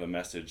Wisconsin, I gave a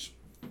message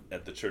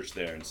at the church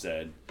there and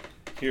said,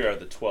 here are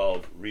the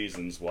 12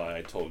 reasons why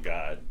I told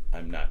God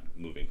I'm not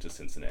moving to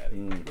Cincinnati.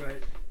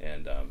 Right.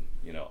 And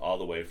all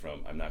the way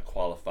from I'm not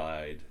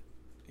qualified,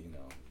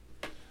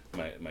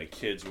 my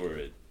kids were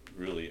at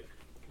really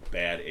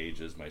bad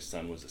ages. My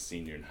son was a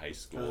senior in high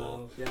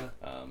school. Oh, yeah.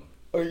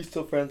 Are you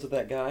still friends with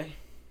that guy?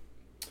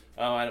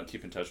 Oh, I don't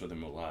keep in touch with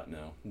him a lot,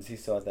 no. Is he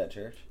still at that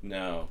church?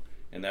 No,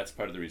 and that's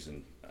part of the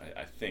reason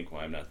I think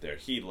why I'm not there.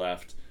 He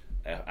left.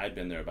 I'd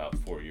been there about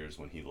 4 years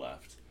when he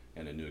left,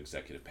 and a new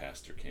executive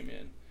pastor came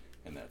in,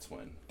 and that's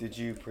when Did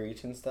you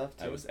preach and stuff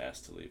too? I was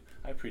asked to leave.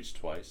 I preached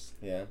twice.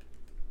 Yeah.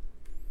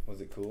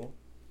 Was it cool?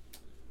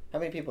 How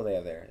many people they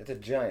have there? It's a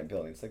giant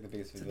building. It's like the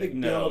biggest It's a big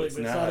building. No, building, it's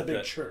but it's not a big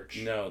the- church.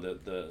 No,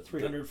 the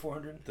 300,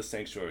 400? The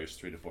sanctuary is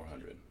 300 to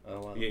 400. Oh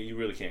wow. Yeah, you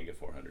really can't get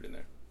 400 in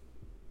there.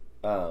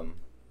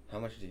 How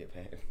much did you get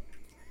paid?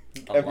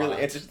 A I'm really lot.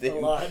 interested. A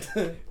lot.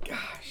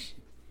 Gosh.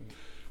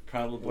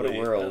 Probably. What a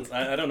world.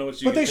 I don't know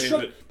what you But get they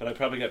paid, but I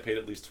probably got paid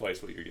at least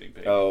twice what you're getting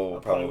paid. Oh,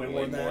 Probably probably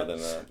way more more than than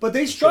that. But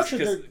they structured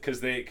their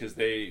because they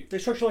they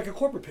structure like a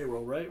corporate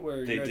payroll, right?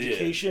 Where They your did.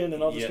 education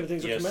and all those Yeah, kind of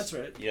things yes, are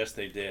commensurate. Yes,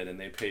 they did, and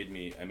they paid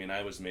me. I mean,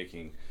 I was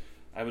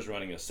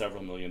running a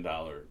several $1 million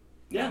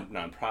Yeah.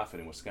 nonprofit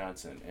in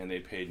Wisconsin, and they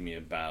paid me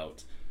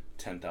about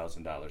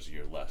 $10,000 a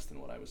year less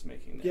than what I was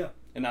making there. Yeah.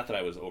 And not that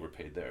I was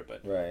overpaid there,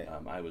 but Right.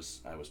 I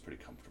was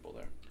pretty comfortable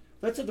there.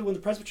 That's it. When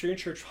the Presbyterian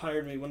Church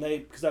hired me,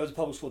 because I was a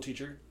public school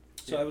teacher,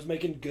 so I was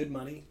making good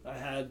money. I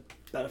had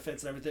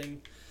benefits and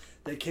everything.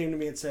 They came to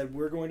me and said,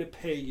 "We're going to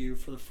pay you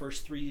for the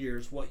first 3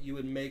 years what you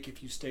would make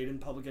if you stayed in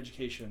public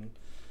education,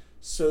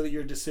 so that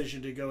your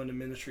decision to go into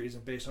ministry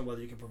isn't based on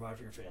whether you can provide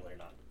for your family or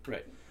not."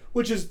 Right.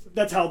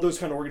 That's how those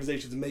kind of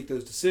organizations make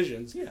those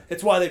decisions. Yeah.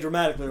 It's why they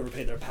dramatically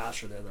overpaid their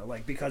pastor there, though.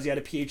 Like, because he had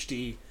a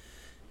PhD,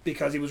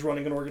 because he was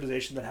running an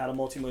organization that had a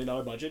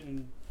multi-million-dollar budget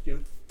and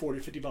 40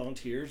 or 50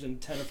 volunteers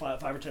and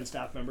 5 or 10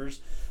 staff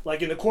members.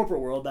 Like in the corporate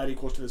world, that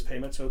equals to this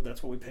payment, so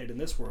that's what we paid in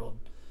this world.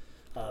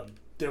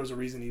 There was a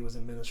reason he was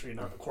in ministry,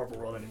 not in the corporate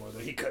world anymore, though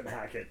he couldn't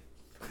hack it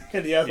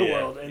in the other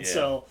world. And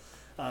so...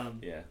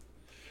 yeah.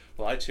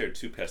 Well, I chaired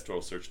 2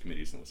 pastoral search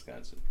committees in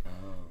Wisconsin,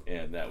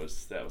 and that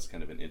was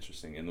kind of an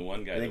interesting. And the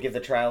one guy Did they give the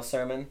trial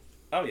sermon?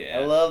 oh yeah,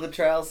 I love the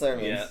trial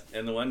sermons. yeah.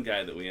 And the one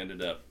guy that we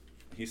ended up,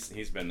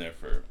 he's been there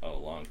for a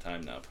long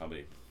time now,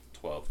 probably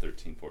 12,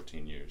 13,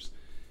 14 years,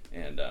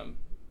 and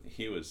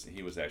he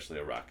was actually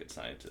a rocket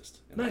scientist.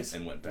 And, Nice.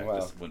 And went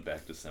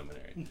back to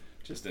seminary.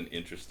 Just an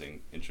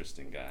interesting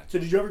guy. So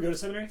did you ever go to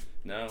seminary?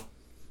 No,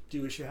 Do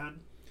you wish you had?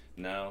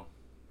 no.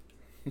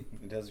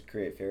 It does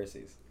create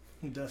Pharisees.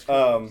 That's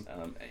Um,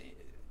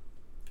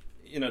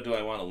 Do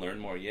I want to learn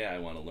more? Yeah, I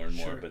want to learn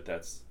more, Sure. but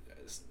that's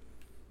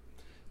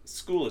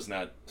school is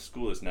not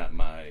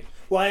my.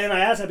 Well, and I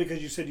asked that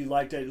because you said you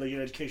liked it, like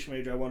an education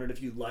major. I wondered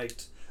if you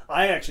liked.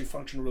 I actually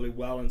functioned really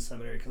well in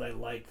seminary because I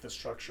liked the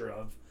structure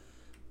of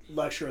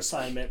lecture,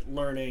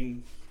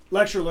 learning,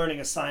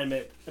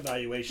 assignment,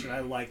 evaluation. I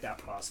like that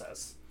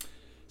process.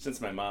 Since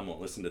my mom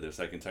won't listen to this,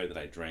 I can tell you that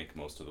I drank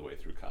most of the way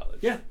through college.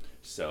 Yeah.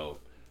 So,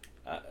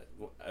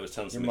 I was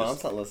telling Your somebody.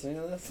 mom's not listening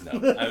to this? No,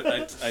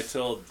 I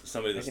told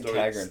somebody the I can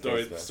tag her on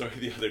story Facebook.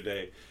 the other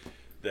day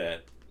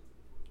that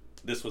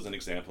this was an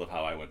example of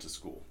how I went to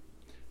school.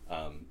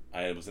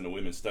 I was in a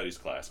women's studies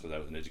class because I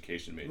was an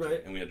education major,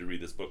 Right. and we had to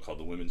read this book called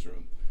The Women's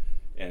Room.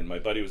 And my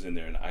buddy was in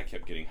there, and I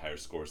kept getting higher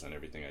scores on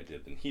everything I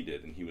did than he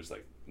did, and he was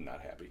like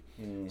not happy.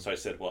 So I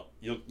said, "Well,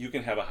 you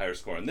can have a higher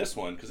score on this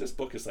one because this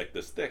book is like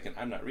this thick, and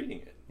I'm not reading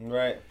it."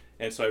 Right.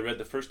 And so I read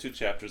the first 2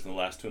 chapters and the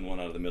last 2 and 1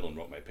 out of the middle and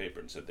wrote my paper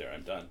and said, "There,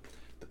 I'm done."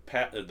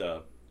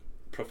 The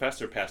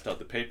professor passed out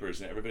the papers,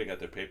 and everybody got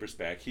their papers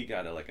back. He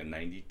got a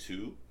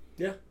 92.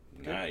 Yeah.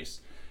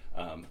 Nice.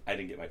 I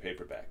didn't get my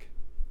paper back,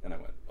 and I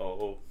went,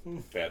 "Oh,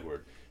 bad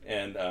word."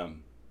 And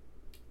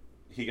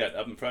he got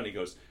up in front. He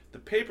goes, "The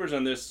papers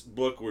on this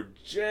book were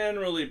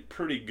generally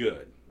pretty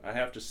good. I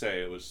have to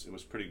say it was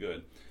pretty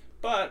good,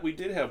 but we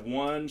did have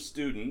one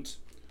student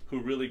who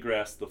really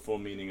grasped the full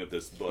meaning of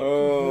this book,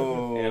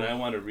 Oh. and I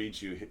want to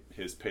read you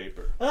his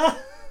paper."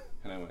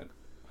 And I went,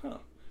 "Huh."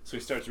 So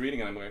he starts reading,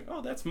 and I'm going,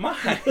 "Oh, that's mine."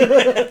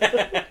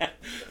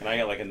 And I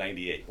got a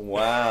 98.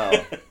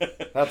 Wow.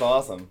 That's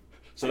awesome.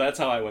 So that's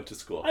how I went to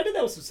school. I did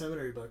that with some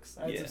seminary books.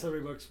 I had Yeah. some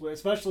seminary books,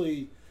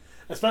 especially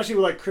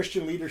with like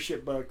Christian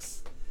leadership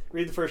books.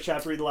 Read the first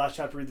chapter, read the last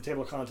chapter, read the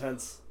table of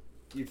contents.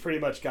 You pretty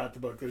much got the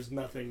book. There's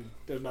nothing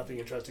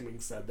interesting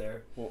being said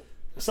there. Well,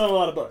 There's not a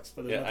lot of books,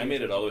 but there's Yeah, nothing I made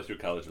it interesting. all the way through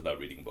college without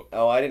reading a book.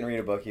 Oh, I didn't read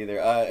a book either.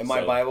 In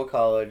my So- Bible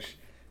college,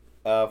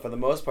 for the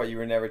most part, you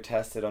were never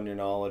tested on your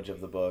knowledge of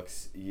the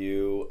books.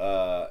 You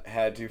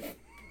had to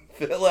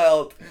fill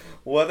out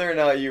whether or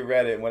not you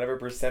read it. And whatever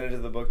percentage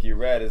of the book you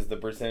read is the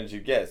percentage you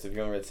get. So if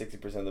you only read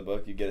 60% of the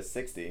book, you get a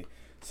 60.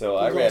 So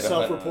I It was all read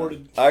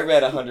self-reported. I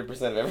read 100%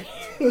 of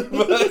every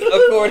book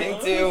according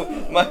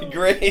to my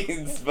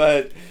grades,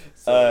 but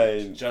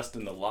So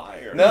Justin the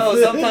liar. no,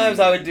 sometimes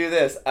I would do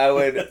this. I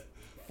would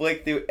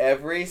flick through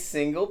every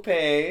single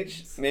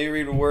page, maybe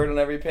read a word on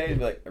every page,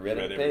 be like, I read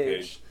every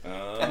page.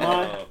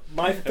 Oh.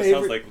 My That favorite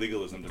sounds like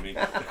legalism to me.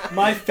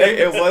 my It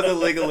favorite was a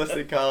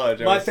legalistic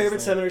college. I my was just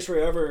favorite saying. seminary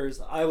story ever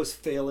is I was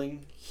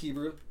failing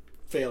Hebrew.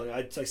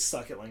 I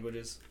suck at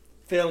languages.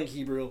 Failing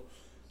Hebrew.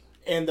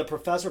 And the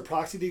professor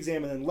proxied the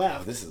exam and then Oh,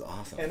 left this is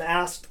awesome. and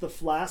asked the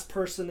last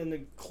person in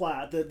the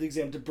class, the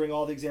exam, to bring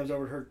all the exams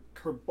over to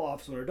her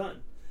office when they're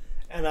done.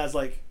 And I was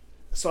like,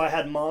 so I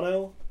had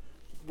mono.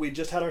 We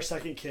just had our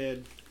second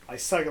kid. I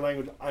suck at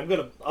language.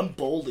 I'm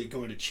boldly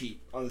going to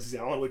cheat on this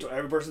exam. I want to wait till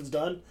every person's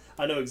done.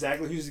 I know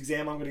exactly whose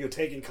exam I'm going to go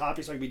take and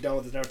copy so I can be done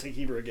with this and never take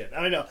Hebrew again.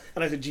 And I know.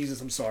 And I said,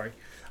 Jesus, I'm sorry.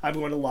 I'm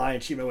going to lie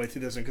and cheat my way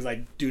through this one because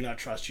I do not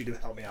trust you to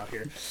help me out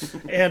here.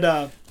 and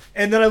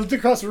then I looked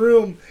across the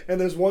room and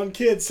there's one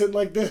kid sitting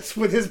like this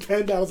with his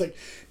pen down. I was like,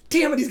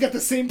 damn it, he's got the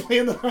same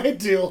plan that I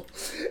do.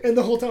 And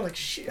the whole time I'm like,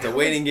 shit. It's a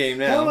waiting game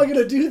now. How am I going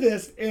to do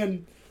this?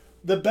 And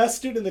the best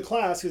student in the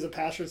class, who's a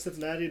pastor in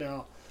Cincinnati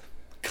now,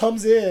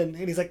 comes in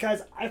and he's like,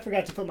 guys, I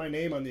forgot to put my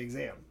name on the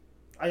exam.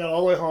 I got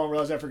all the way home,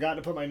 realized I forgot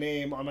to put my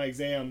name on my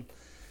exam.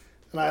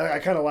 And I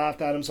kind of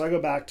laughed at him, so I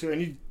go back to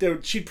it.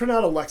 And she'd print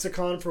out a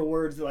lexicon for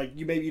words that like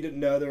you didn't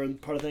know they were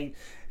part of the thing.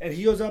 And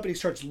he goes up and he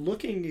starts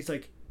looking. He's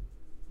like,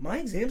 my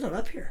exam's not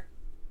up here.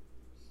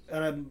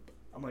 And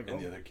I'm like, And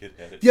oh. the other kid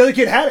had it. The other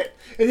kid had it.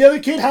 And the other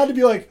kid had to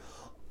be like,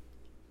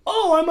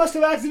 oh, I must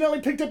have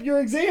accidentally picked up your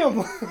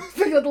exam.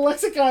 Picked up the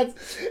lexicons.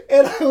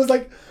 And I was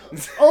like,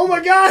 oh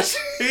my gosh.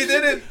 He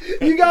did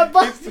it. You got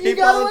busted. He You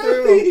got followed away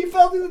with through. it. He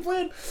fell through the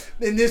plan.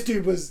 And this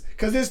dude because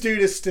this dude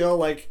is still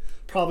like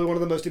probably one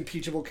of the most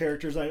unimpeachable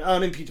characters I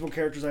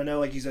know.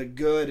 Like he's a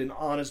good and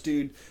honest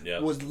dude.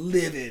 Yep. Was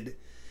livid.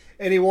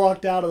 And he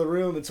walked out of the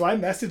room. And so I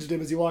messaged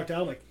him as he walked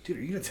out. I'm like, dude,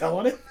 are you going to tell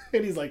on him?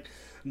 And he's like,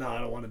 no, I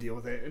don't want to deal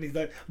with it. And he's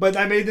like, but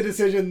I made the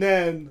decision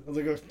then. I was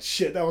like, oh,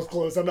 shit, that was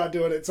close. I'm not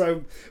doing it. So I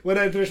went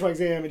ahead and finished my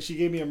exam, and she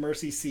gave me a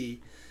Mercy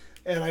C.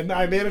 And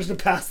I managed to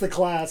pass the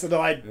class,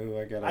 although I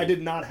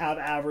did not have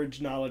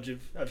average knowledge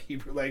of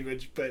Hebrew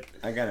language. But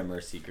I got a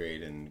mercy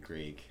grade in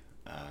Greek.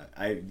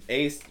 I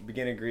aced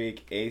beginner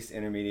Greek, aced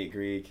intermediate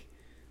Greek,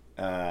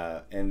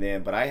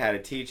 but I had a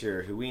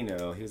teacher who we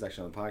know, he was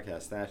actually on the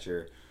podcast,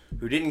 Thatcher,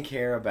 who didn't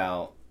care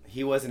about,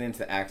 he wasn't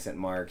into accent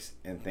marks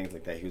and things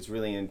like that. He was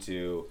really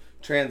into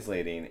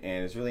translating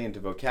and was really into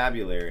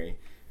vocabulary.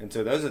 And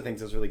so those are the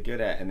things I was really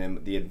good at. And then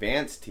the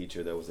advanced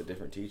teacher, though, was a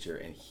different teacher,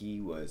 and he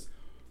was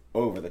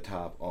over the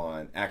top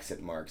on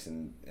accent marks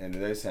and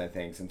those kind of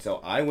things. And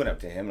so I went up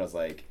to him and I was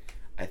like,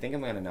 I think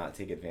I'm going to not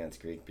take advanced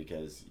Greek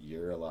because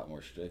you're a lot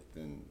more strict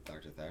than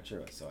Dr.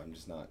 Thatcher was, so I'm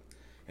just not.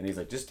 And he's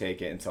like, just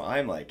take it. And so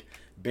I'm like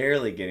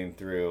barely getting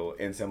through.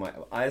 And so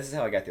this is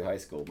how I got through high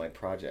school, my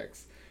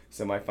projects.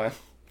 So my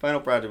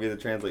final project was to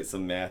translate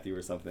some Matthew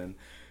or something.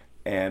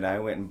 And I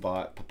went and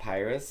bought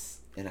papyrus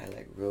and I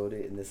like wrote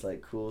it in this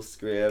like cool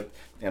script.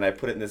 And I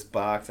put it in this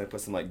box. I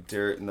put some like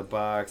dirt in the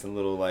box and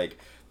little like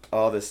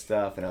all this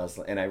stuff. And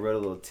I wrote a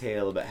little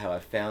tale about how I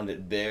found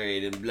it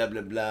buried and blah,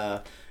 blah,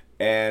 blah.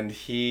 And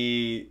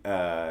he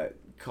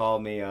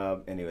called me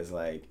up and he was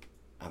like,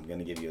 I'm going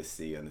to give you a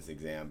C on this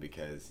exam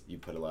because you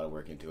put a lot of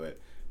work into it.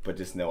 But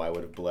just know I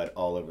would have bled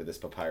all over this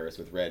papyrus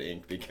with red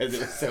ink because it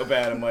was so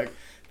bad. I'm like,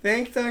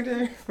 thanks,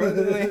 doctor.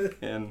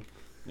 And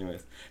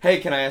anyways. Hey,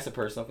 can I ask a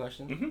personal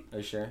question? Mm-hmm. Are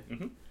you sure?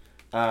 Mm-hmm.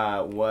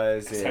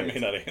 Was it... I may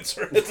not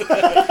answer it.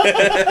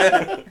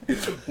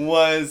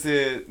 Was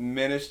it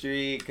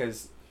ministry?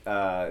 Because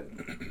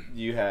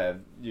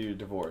you're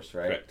divorced,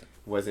 right? Correct.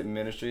 Was it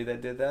ministry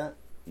that did that?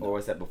 No. Or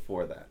was that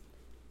before that?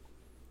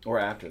 Or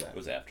after that? It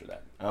was after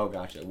that. Oh,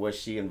 gotcha. Was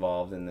she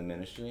involved in the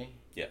ministry?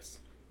 Yes.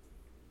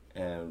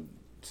 And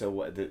so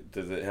what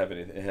does it have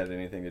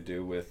anything to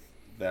do with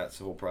that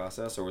whole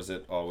process, or was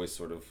it always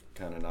sort of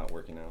kind of not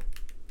working out?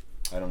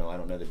 I don't know. I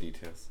don't know the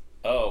details.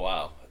 Oh,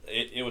 wow.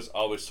 It was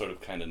always sort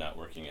of kind of not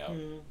working out.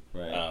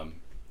 Right.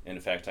 And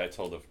in fact, I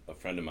told a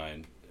friend of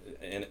mine,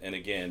 and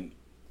again,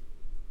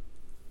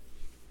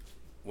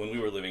 when we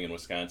were living in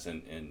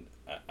Wisconsin and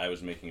I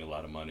was making a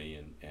lot of money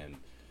and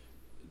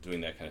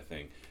doing that kind of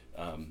thing,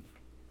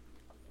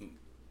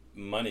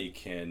 money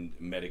can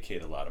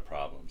medicate a lot of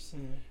problems.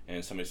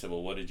 And somebody said,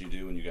 well, what did you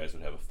do when you guys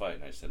would have a fight?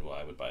 And I said, well,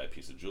 I would buy a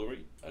piece of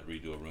jewelry, I'd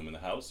redo a room in the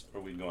house,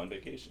 or we'd go on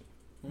vacation.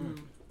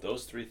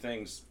 Those three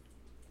things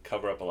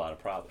cover up a lot of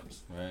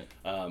problems. Right.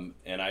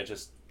 And I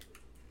just,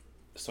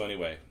 so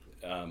anyway,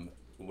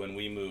 when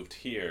we moved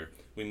here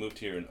in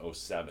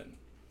 2007,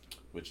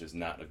 which is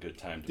not a good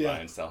time to buy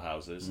and sell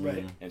houses.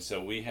 Right. And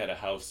so we had a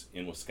house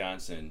in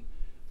Wisconsin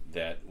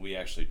that we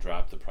actually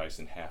dropped the price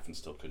in half and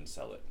still couldn't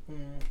sell it.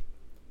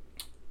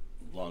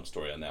 Long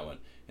story on that one.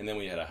 And then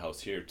we had a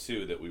house here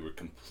too that we were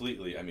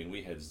completely, I mean,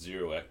 we had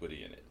zero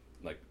equity in it,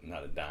 like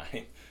not a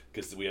dime,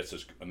 because we had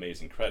such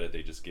amazing credit.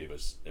 They just gave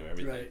us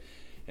everything. Right.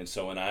 And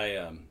so when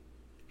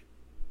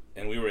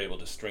and we were able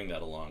to string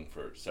that along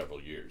for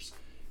several years.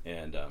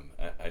 And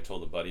I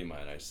told a buddy of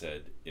mine, I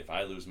said, if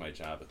I lose my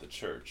job at the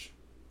church,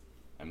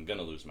 I'm going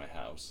to lose my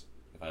house.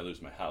 If I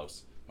lose my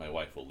house, my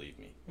wife will leave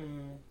me.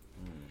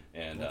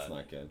 And That's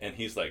not good. And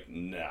he's like,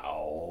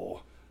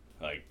 no,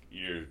 like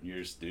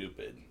you're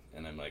stupid.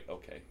 And I'm like,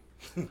 okay.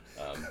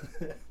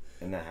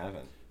 And that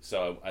happened.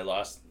 So I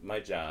lost my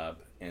job,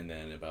 and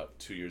then about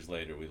 2 years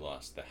later, we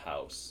lost the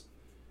house,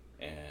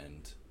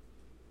 and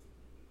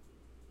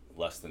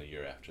less than a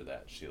year after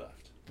that, she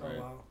left. Oh,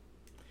 wow.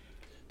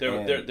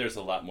 There's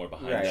a lot more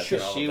behind that. Sure.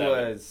 than all She of that,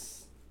 but-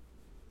 was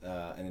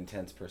an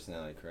intense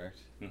personality, correct?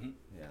 Mhm.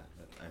 Yeah,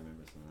 I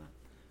remember some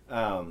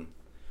of that.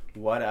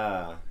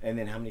 And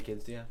then how many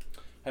kids do you have?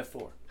 I have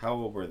 4. How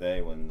old were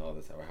they when all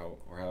this happened? How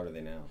old are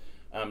they now?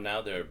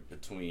 Now they're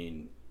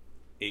between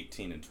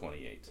 18 and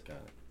 28. Got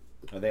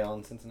it. Are they all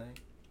in Cincinnati?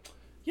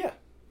 Yeah.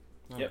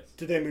 Nice. Yep.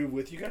 Did they move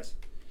with you guys?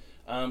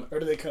 Or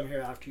did they come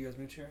here after you guys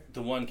moved here?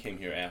 The one came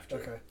here after.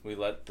 Okay. We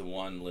let the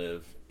one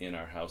live in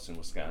our house in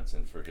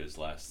Wisconsin for his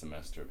last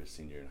semester of his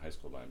senior year in high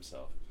school by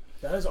himself.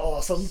 That is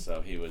awesome.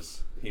 So he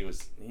was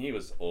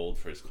old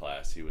for his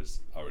class. He'd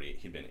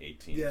been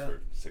 18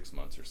 for 6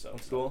 months or so.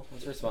 That's cool.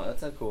 That's response.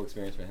 That's a cool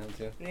experience for him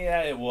too.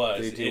 Yeah, it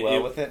was. Did he do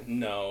well with it?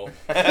 No.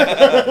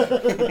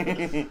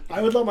 I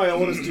would let my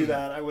oldest do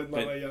that. I wouldn't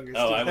let my youngest do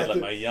that. I would let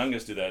my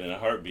youngest do that in a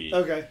heartbeat.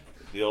 Okay.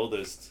 The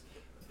oldest,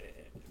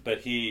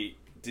 but he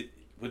did.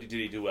 What did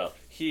he do well?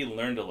 He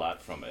learned a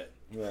lot from it,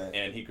 Right.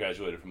 and he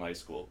graduated from high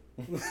school,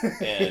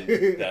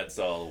 and that's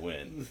all a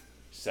win.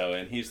 So,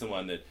 and he's the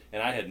one that,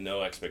 and I had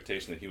no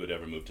expectation that he would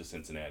ever move to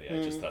Cincinnati.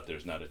 I just thought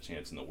there's not a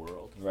chance in the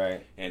world.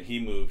 Right. And he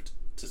moved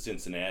to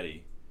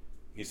Cincinnati.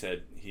 He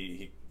said,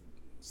 he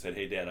said,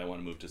 hey, Dad, I want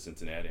to move to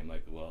Cincinnati. I'm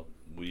like, well,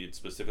 we had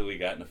specifically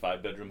gotten a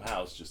 5-bedroom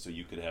house just so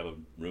you could have a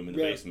room in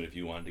the basement if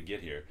you wanted to get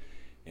here.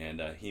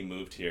 And he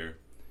moved here.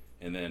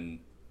 And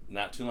then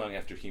not too long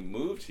after he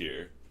moved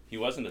here, he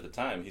wasn't at the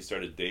time, he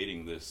started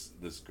dating this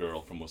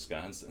girl from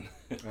Wisconsin.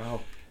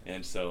 Oh.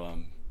 And so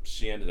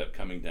she ended up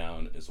coming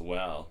down as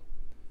well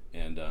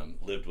and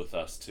lived with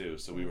us too.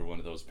 So we were one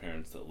of those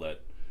parents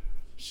that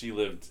she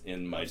lived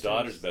in my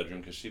daughter's bedroom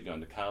because she'd gone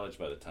to college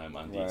by the time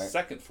on the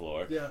second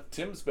floor. Yeah.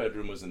 Tim's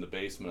bedroom was in the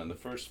basement on the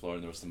first floor,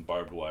 and there was some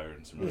barbed wire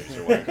and some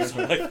razor wire and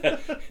something like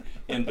that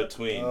in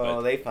between.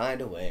 Oh, they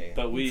find a way.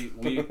 But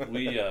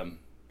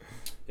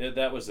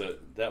that was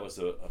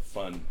a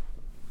fun.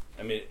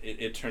 I mean,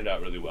 it turned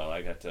out really well.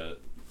 I got to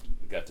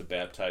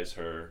baptize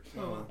her.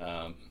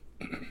 Oh.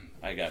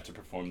 I got to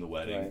perform the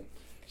wedding. Right.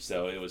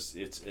 So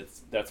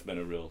that's been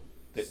a real.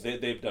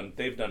 They've done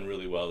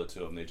really well, the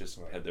two of them. They just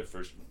had their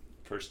first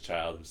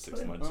child who's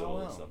 6 months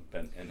old, wow.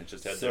 and it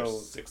just had their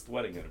 6th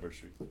wedding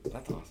anniversary.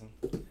 That's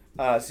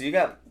awesome. So you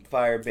got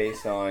fired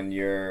based on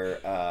your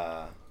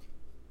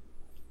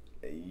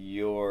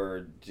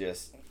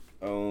just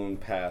own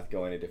path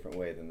going a different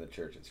way than the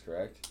church's,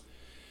 correct?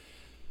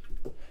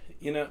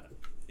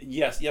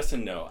 Yes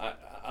and no.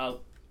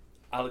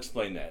 I'll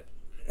explain that.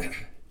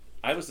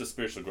 I was the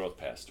spiritual growth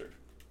pastor.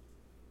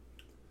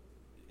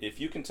 If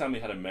you can tell me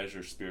how to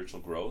measure spiritual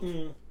growth,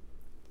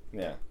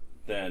 Yeah.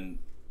 then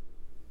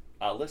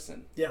I'll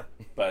listen. Yeah.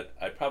 But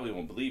I probably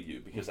won't believe you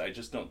because I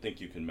just don't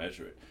think you can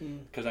measure it.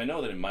 Because I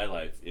know that in my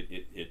life,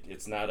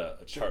 it's not a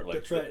chart like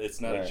That's right.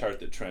 it's not a chart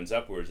that trends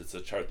upwards. It's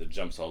a chart that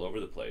jumps all over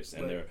the place.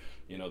 And there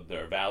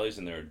are valleys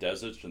and there are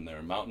deserts and there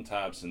are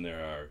mountaintops and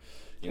there are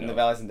And the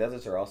valleys and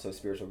deserts are also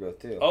spiritual growth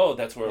too. Oh,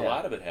 that's where a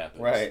lot of it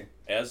happens. Right.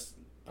 As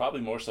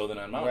probably more so than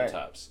on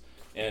mountaintops.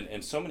 And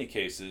in so many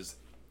cases,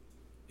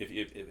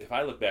 if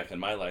I look back in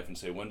my life and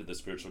say, when did the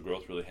spiritual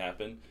growth really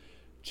happen?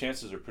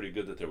 Chances are pretty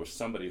good that there was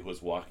somebody who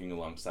was walking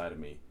alongside of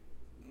me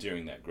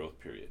during that growth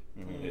period.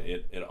 Mm-hmm.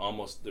 It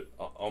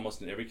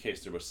almost in every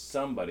case there was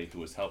somebody who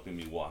was helping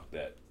me walk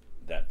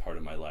that part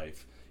of my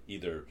life,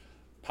 either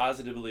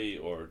positively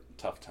or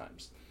tough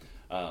times.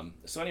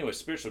 So anyway,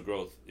 spiritual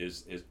growth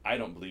is I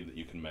don't believe that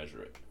you can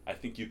measure it. I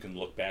think you can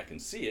look back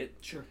and see it,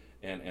 sure,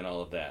 and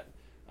all of that.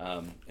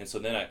 And so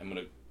then I'm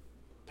going to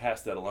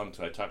pass that along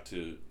to I talked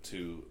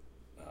to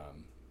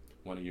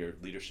one of your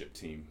leadership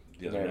team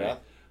the other night.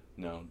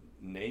 No,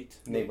 Nate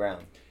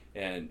Brown.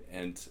 And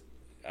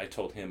I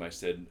told him, I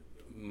said,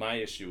 my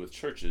issue with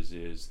churches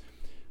is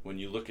when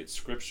you look at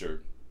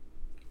Scripture,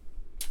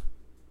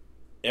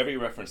 every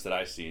reference that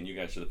I see, and you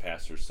guys are the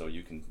pastors, so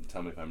you can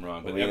tell me if I'm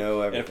wrong, but we know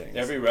everything.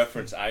 Every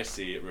reference I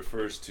see, it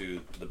refers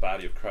to the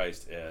body of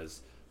Christ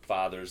as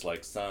fathers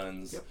like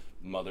sons,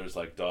 mothers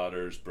like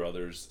daughters,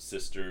 brothers,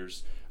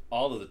 sisters.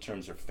 All of the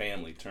terms are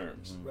family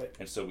terms. Right.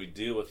 And so we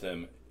deal with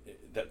them.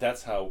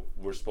 that's how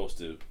we're supposed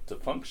to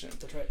function.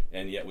 That's right.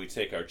 And yet we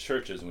take our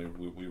churches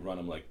and we run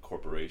them like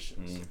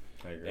corporations.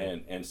 I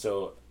agree. And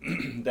so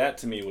that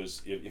to me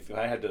was, if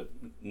I had to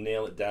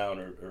nail it down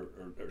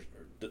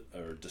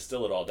or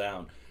distill it all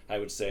down, I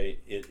would say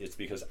it's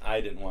because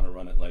I didn't want to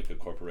run it like a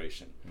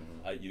corporation.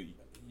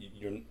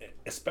 You're,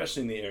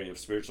 especially in the area of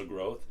spiritual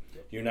growth,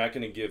 you're not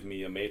going to give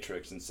me a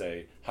matrix and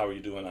say, how are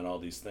you doing on all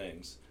these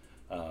things?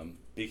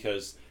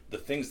 Because the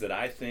things that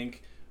I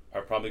think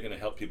are probably going to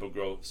help people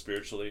grow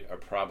spiritually are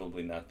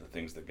probably not the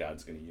things that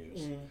God's going to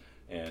use.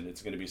 And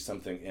it's going to be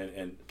something,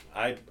 and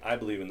I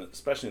believe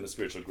especially in the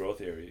spiritual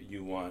growth area,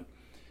 you want,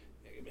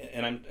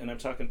 and I'm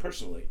talking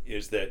personally,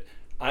 is that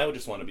I would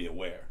just want to be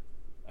aware.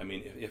 I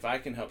mean, if I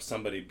can help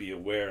somebody be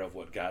aware of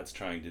what God's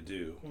trying to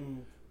do,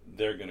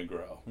 they're going to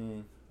grow.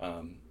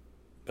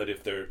 But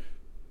if they're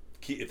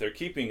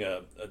keeping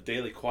a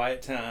daily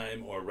quiet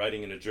time or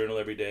writing in a journal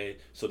every day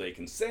so they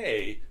can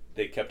say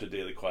they kept a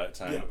daily quiet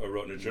time or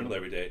wrote in a journal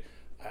every day,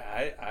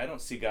 I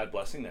don't see God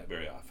blessing that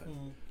very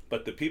often.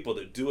 But the people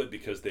that do it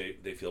because they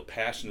feel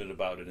passionate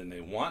about it and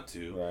they want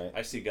to,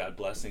 I see God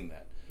blessing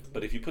that.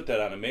 But if you put that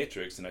on a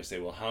matrix and I say,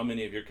 well, how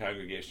many of your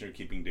congregation are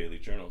keeping daily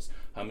journals?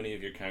 How many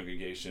of your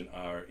congregation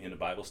are in a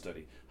Bible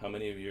study? How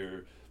many of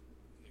your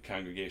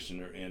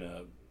congregation are in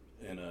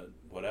a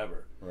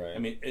whatever? Right. I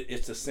mean,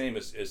 it's the same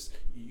as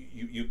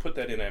you put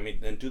that in. I mean,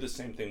 then do the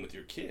same thing with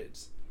your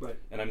kids. Right.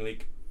 And I'm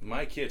like,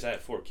 my kids, I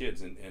have 4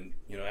 kids, and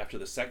you know, after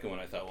the second one,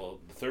 I thought, well,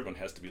 the third one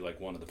has to be like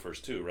one of the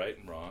first 2, right?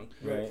 Wrong.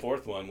 Right.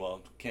 Fourth one,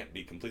 well, can't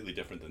be completely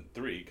different than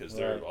 3 because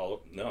they're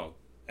all no.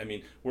 I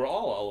mean, we're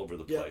all over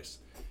the place,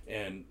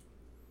 and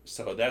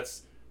so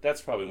that's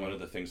probably one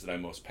of the things that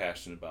I'm most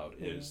passionate about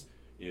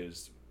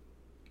is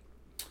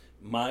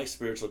my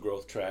spiritual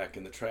growth track,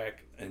 and the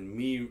track and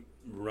me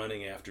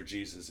running after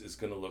Jesus is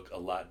going to look a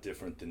lot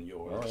different than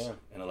yours,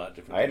 and a lot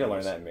different. I had to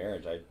learn that in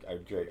marriage. I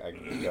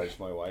judged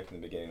my wife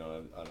in the beginning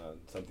on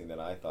something that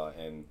I thought,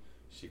 and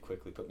she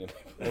quickly put me in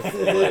my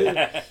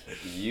place. Like,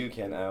 you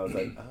can. I was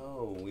like,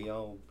 oh, we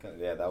all.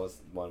 That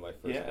was one of my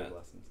first big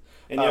lessons.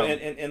 And you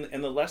know,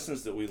 and the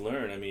lessons that we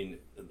learn. I mean,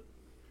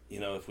 you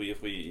know, if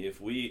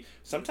we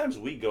sometimes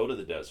we go to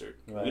the desert.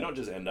 Right. We don't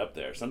just end up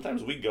there.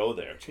 Sometimes we go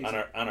there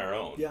on our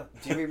own. Yeah.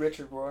 Do you read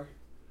Richard Rohr?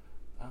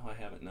 Oh, I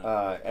haven't.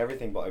 No.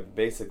 Everything.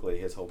 Basically,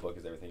 his whole book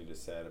is everything you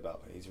just said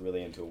about. He's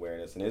really into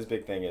awareness, and his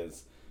big thing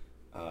is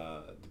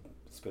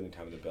spending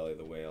time in the belly of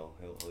the whale.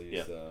 He'll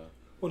use.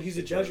 Well, he's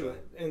a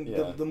Jesuit, and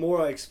the more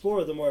I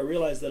explore, the more I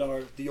realize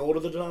that the older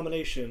the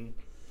denomination,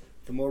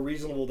 the more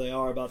reasonable they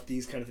are about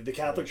these kind of things. The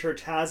Catholic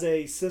Church has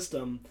a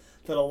system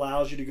that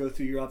allows you to go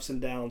through your ups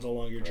and downs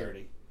along your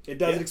journey. It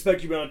doesn't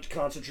expect you to be on a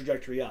constant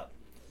trajectory up.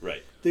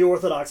 Right. The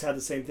Orthodox had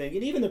the same thing,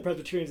 and even the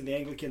Presbyterians and the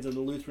Anglicans and the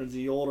Lutherans,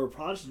 the older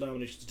Protestant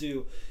denominations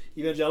do.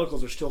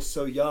 Evangelicals are still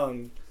so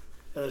young,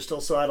 and they're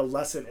still so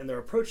adolescent in their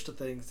approach to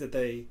things that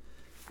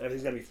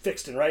everything's got to be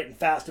fixed and right and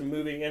fast and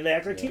moving, and they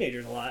act like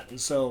teenagers a lot.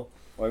 And so,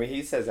 well, I mean,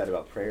 he says that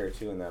about prayer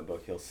too in that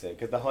book. He'll say,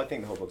 because the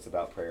whole book's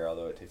about prayer,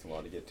 although it takes a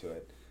while to get to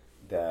it.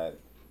 That,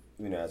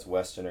 you know, as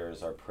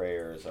Westerners, our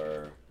prayers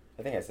are.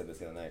 I think I said this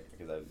the other night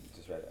because I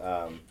just read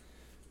it.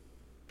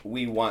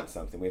 We want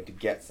something. We have to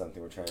get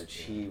something we're trying to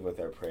achieve with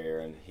our prayer.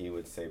 And he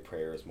would say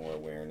prayer is more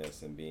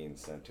awareness and being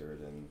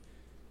centered and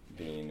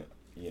being,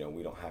 you know,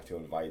 we don't have to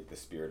invite the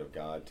Spirit of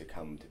God to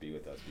come to be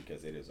with us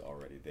because it is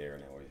already there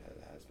and it always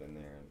has been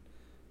there.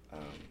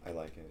 And I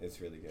like it.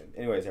 It's really good.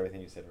 Anyways,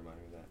 everything you said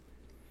reminded me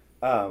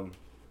of that.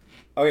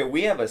 Okay,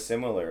 we have a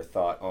similar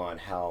thought on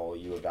how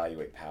you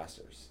evaluate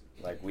pastors.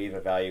 Like we've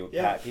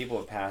evaluated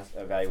people have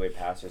evaluate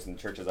pastors in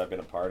churches I've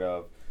been a part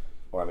of,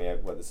 or I mean,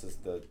 this is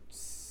the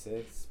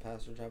 6th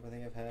pastor job I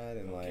think I've had,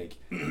 and like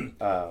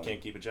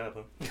can't keep a job,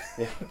 huh?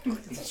 Yeah,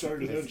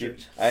 started your own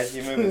church. I just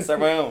keep moving, start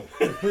my own.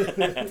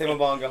 Take my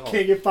ball and go home.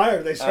 Can't get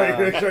fired. They start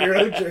your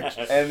own church.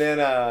 And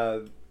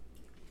then,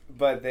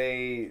 but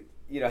they,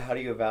 you know, how do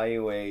you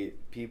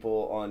evaluate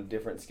people on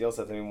different skill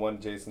sets? I mean, one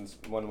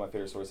of my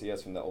favorite stories he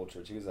has from the old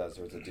church he was at,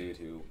 there was a dude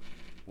who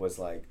was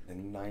like the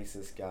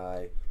nicest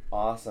guy.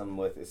 Awesome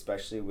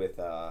especially with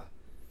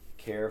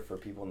care for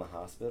people in the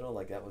hospital.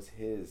 Like that was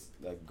his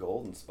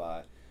golden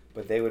spot.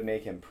 But they would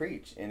make him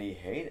preach, and he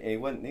hated it. And he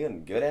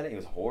wasn't good at it. He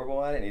was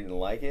horrible at it, and he didn't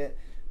like it.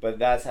 But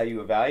that's how you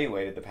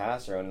evaluated the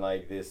pastor on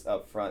like this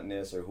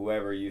upfrontness or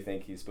whoever you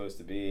think he's supposed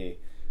to be.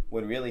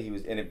 When really he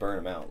was, and it burned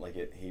him out. Like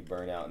he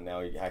burned out, and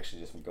now he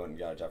actually just going and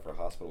got a job for a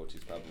hospital, which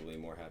he's probably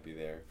more happy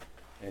there.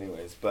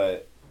 Anyways,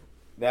 but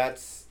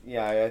that's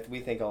we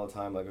think all the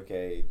time like,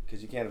 okay,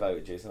 because you can't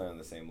evaluate Jason and I on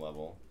the same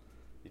level.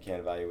 You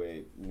can't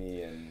evaluate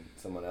me and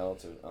someone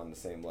else on the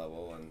same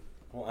level. And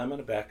well, I'm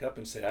going to back up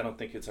and say I don't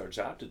think it's our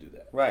job to do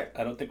that. Right.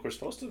 I don't think we're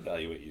supposed to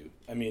evaluate you.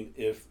 I mean,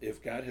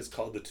 if God has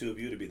called the 2 of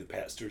you to be the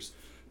pastors,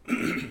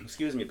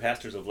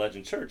 pastors of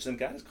Legend Church, then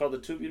God has called the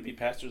 2 of you to be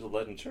pastors of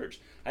Legend Church.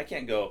 I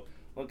can't go,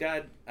 well,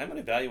 God, I'm going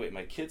to evaluate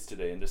my kids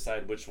today and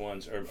decide which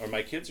ones, or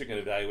my kids are going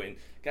to evaluate, and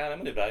God, I'm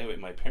going to evaluate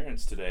my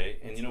parents today,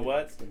 and you know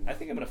what? I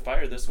think I'm going to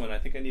fire this one. I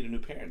think I need a new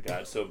parent,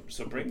 God, so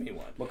bring me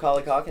one.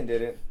 Macaulay Culkin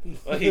did it.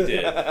 Well, he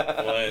did.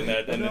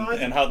 Well,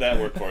 and how'd that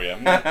work for you?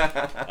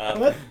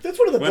 That's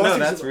one of the Well, no, blessings.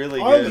 that's of- really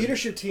our good.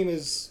 leadership team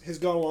has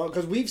gone along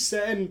because we've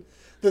said, and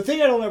the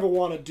thing I don't ever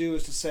want to do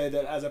is to say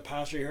that as a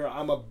pastor here,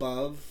 I'm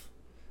above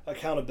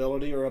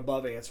accountability or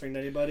above answering to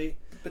anybody.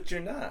 But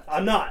you're not.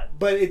 I'm not,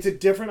 but it's a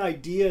different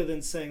idea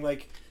than saying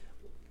like,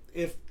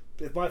 if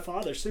my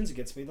father sins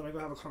against me, then I go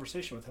have a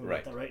conversation with him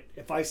Right. about that, right?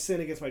 If I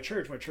sin against my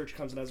church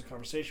comes and has a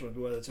conversation with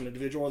me, whether it's an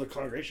individual or the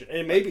congregation.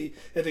 And maybe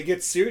if it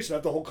gets serious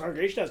enough, the whole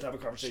congregation has to have a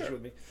conversation Sure.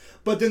 with me.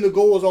 But then the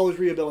goal is always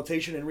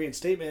rehabilitation and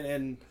reinstatement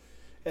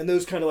and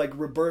those kind of like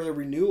rebirth or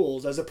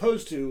renewals, as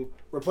opposed to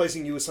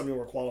replacing you with somebody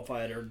more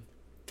qualified or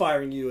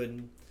firing you.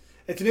 And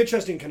it's an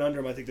interesting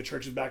conundrum I think the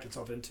church has backed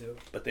itself into.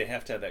 But they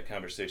have to have that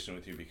conversation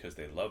with you because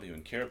they love you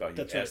and care about you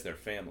That's as right. their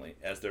family,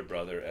 as their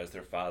brother, as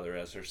their father,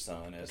 as their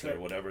son, as That's their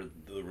right. whatever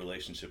the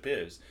relationship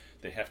is.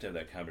 They have to have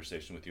that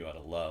conversation with you out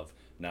of love,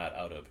 not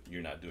out of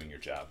you're not doing your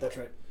job. That's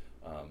right.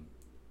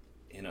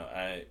 You know,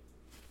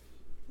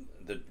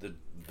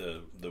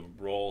 the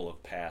role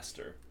of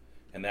pastor,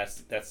 and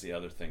that's the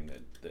other thing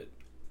that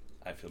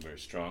I feel very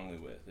strongly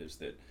with, is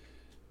that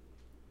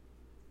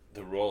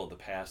the role of the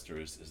pastor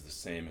is the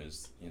same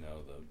as, you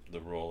know,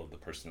 the role of the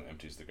person who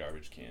empties the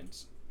garbage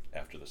cans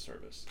after the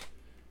service.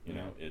 You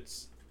know,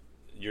 it's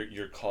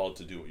you're called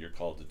to do what you're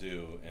called to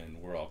do, and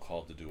we're all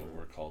called to do what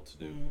we're called to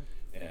do.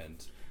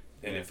 And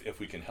if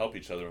we can help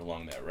each other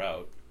along that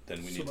route,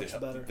 then we So need to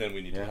much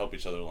better. to help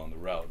each other along the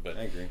route. But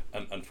I agree.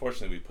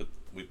 Unfortunately,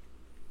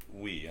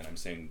 we and I'm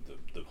saying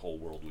the whole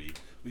world,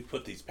 we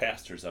put these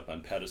pastors up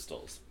on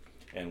pedestals,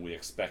 and we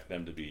expect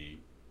them to be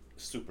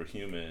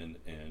superhuman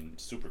and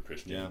super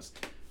Christians.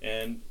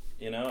 And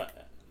you know,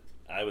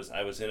 I was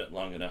in it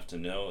long enough to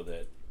know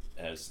that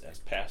as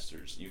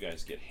pastors, you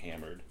guys get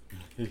hammered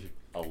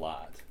a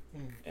lot,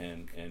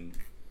 and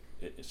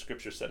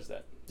Scripture says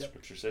that. Yep.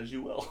 Scripture says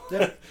you will.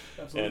 Yeah,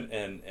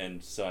 absolutely.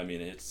 and so I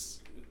mean, it's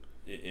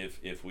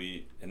if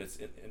we and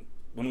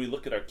when we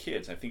look at our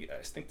kids, I think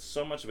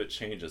so much of it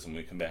changes when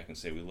we come back and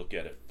say we look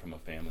at it from a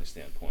family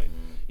standpoint.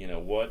 You know,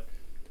 what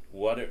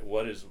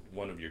is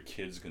one of your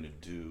kids going to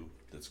do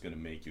that's going to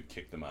make you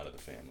kick them out of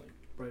the family?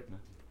 Right.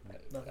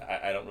 Nothing.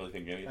 I don't really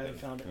think anything. I haven't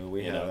found it. Well,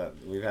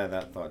 we've had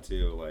that thought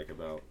too, like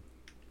about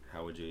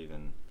how would you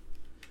even,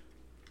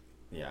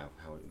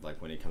 how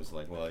like when it comes to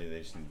like, well, they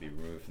just need to be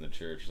removed from the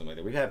church or something like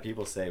that. We've had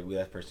people say, well,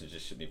 that person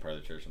just shouldn't be part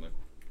of the church. I'm like,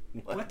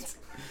 what?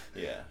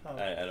 Yeah, Oh.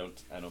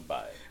 I don't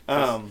buy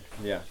it.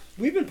 Yeah.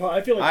 We've been.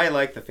 I feel like I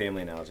like the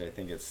family analogy. I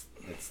think it's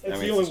the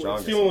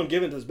only one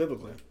given to us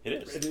biblically. It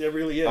is. It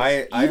really is.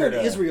 I even heard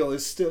Israel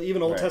is still,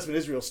 even Old Right. Testament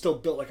Israel is still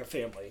built like a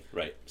family.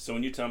 Right. So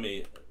when you tell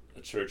me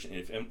a church, and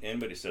if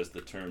anybody says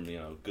the term, you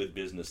know, good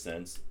business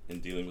sense in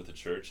dealing with the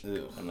church,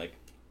 Ew. I'm like,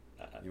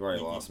 You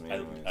already lost me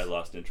anyways. I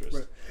lost interest.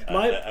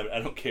 Right. I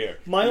don't care.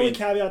 My I only mean,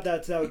 caveat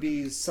to that would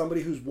be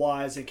somebody who's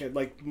wise and can,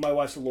 like my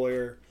wife's a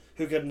lawyer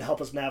who can help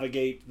us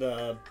navigate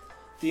the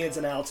ins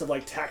and outs of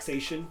like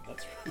taxation,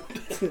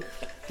 That's the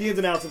ins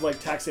and outs of like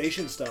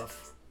taxation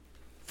stuff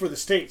for the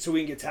state, so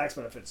we can get tax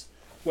benefits.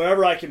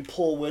 Wherever I can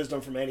pull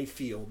wisdom from any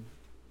field,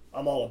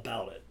 I'm all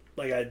about it.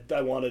 Like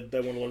I want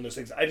to learn those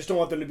things. I just don't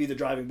want them to be the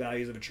driving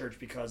values of a church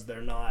because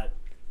they're not.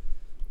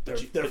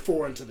 They're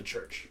foreign to the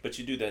church. But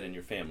you do that in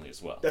your family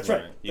as well. That's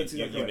right. Right. You, That's you,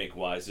 exactly you right. make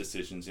wise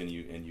decisions, and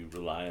you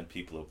rely on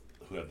people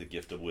who have the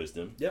gift of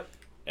wisdom. Yep.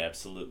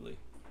 Absolutely.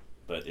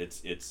 But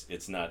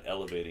it's not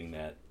elevating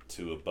that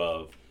to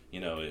above. You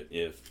know,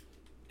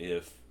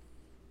 if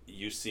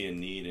you see a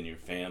need in your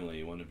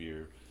family, one of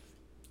your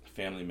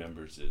family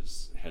members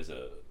has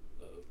a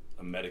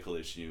medical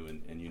issue,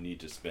 and you need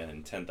to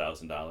spend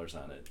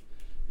 $10,000 on it,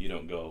 you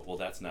don't go, well,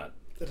 that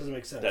doesn't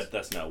make sense.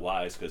 that's not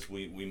wise, because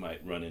we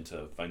might run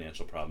into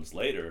financial problems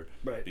later,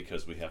 Right.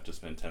 because we have to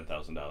spend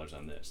 $10,000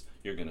 on this.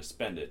 You're going to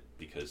spend it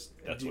because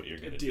that's what you're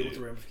going to deal do, with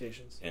the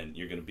ramifications. and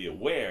you're going to be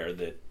aware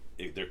that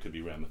there could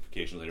be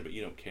ramifications later, but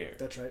you don't care.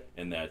 That's right.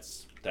 And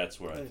that's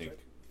where I That's think right.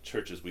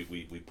 churches, we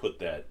put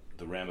the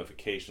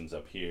ramifications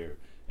up here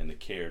and the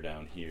care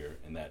down here,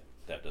 and that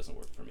doesn't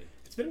work for me.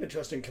 It's been an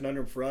interesting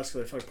conundrum for us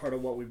because I feel like part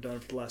of what we've done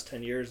for the last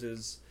 10 years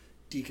is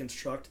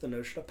deconstruct the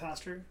notion of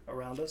pastor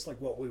around us,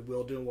 like what we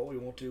will do and what we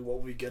won't do,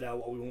 what we get at,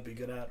 what we won't be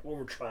good at, what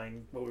we're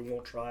trying, what we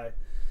won't try.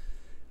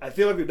 I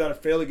feel like we've done a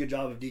fairly good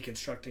job of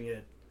deconstructing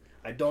it.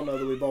 I don't know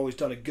that we've always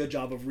done a good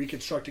job of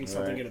reconstructing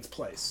something Right. in its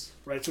place,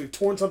 right? So we've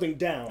torn something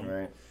down.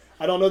 Right.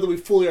 I don't know that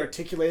we've fully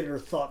articulated or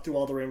thought through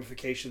all the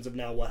ramifications of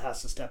now what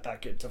has to step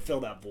back in to fill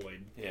that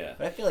void. Yeah.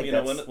 But I feel like you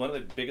know, that's- one of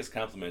the biggest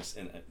compliments,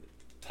 and it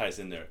ties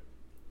in there,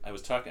 I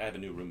have a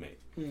new roommate,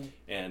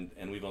 and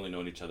we've only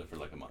known each other for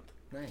like a month.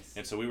 Nice.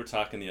 And so we were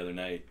talking the other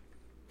night,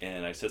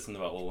 and I said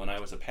something about, well, when I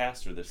was a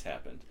pastor, this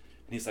happened.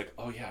 And he's like,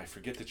 "Oh yeah, I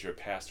forget that you're a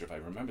pastor. If I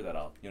remember that,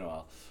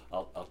 I'll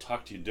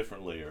talk to you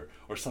differently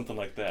or something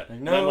like that." Like,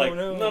 And I'm like,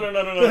 no.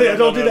 no, Yeah,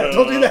 don't do that.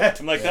 Don't do that.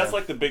 I'm like, that's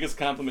like the biggest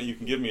compliment you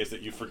can give me is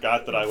that you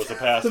forgot that I was a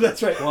pastor.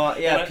 That's right. Well,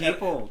 yeah, And I-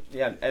 people,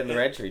 at the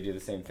Red Tree do the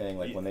same thing.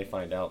 Like when they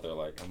find out, they're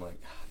like, I'm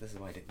like, this is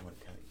why I didn't want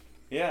to tell you.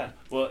 Yeah,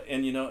 well,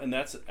 and and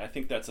I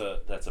think that's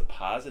a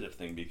positive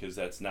thing because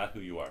that's not who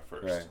you are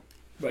first. Right.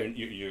 Right.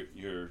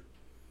 You're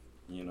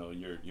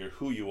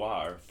who you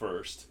are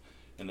first,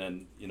 and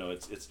then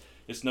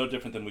it's no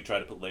different than we try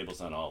to put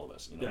labels on all of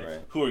us. Yeah. Right.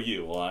 Who are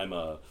you? Well, I'm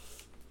a,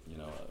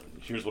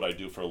 here's what I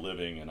do for a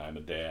living, and I'm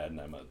a dad, and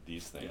I'm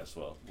these things.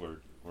 Yeah. Well,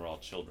 we're all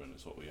children,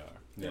 is what we are.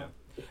 Yeah.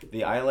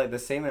 I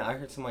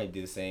heard somebody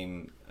do the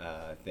same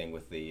thing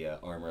with the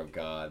armor of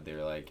God.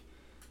 They're like,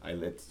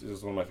 it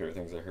was one of my favorite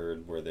things I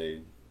heard where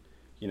they,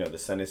 the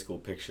Sunday school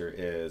picture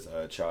is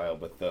a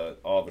child with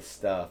all the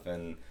stuff,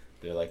 and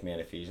they're like, man,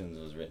 Ephesians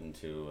was written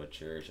to a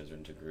church, it was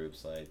written to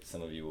groups, like,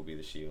 some of you will be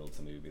the shield,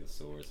 some of you will be the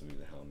sword, some of you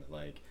will be the helmet,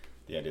 like,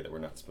 the idea that we're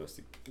not supposed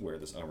to wear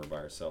this armor by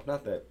ourselves.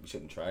 Not that we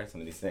shouldn't try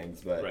some of these things,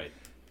 but, Right.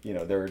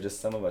 There are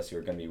just some of us who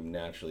are going to be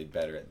naturally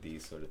better at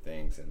these sort of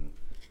things, and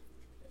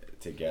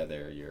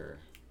together you're,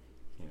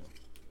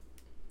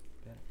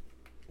 better.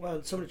 Well,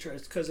 in so many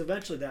churches, because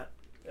eventually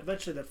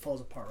that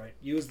falls apart, right?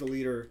 You as the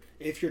leader,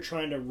 if you're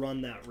trying to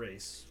run that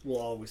race, will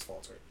always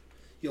falter.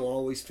 You'll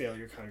always fail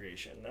your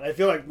congregation. And I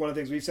feel like one of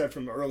the things we've said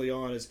from early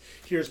on is,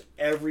 here's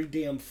every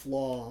damn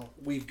flaw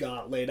we've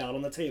got laid out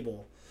on the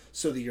table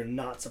so that you're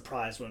not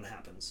surprised when it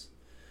happens.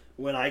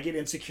 When I get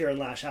insecure and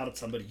lash out at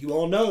somebody, you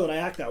all know that I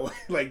act that way.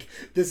 Like,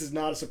 this is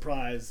not a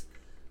surprise.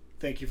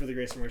 Thank you for the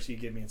grace and mercy you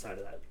give me inside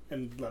of that.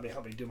 And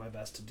help me do my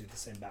best to do the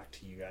same back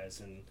to you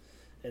guys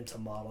and to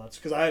model that.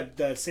 Because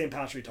the same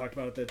pastor he talked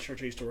about at the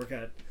church I used to work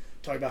at,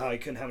 talked about how he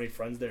couldn't have any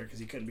friends there because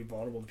he couldn't be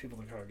vulnerable to people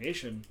in the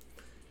congregation.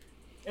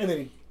 And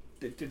then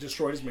it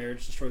destroyed his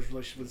marriage, destroyed his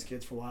relationship with his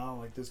kids for a while.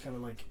 Like, this kind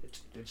of like, it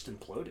just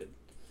imploded.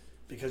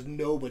 Because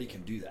nobody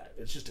can do that.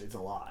 It's a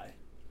lie.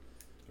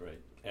 Right.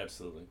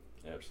 Absolutely.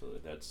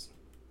 That's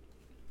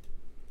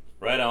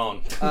right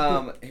on.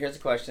 Here's a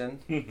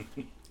question.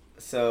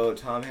 So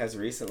Tom has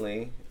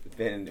recently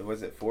been,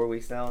 was it 4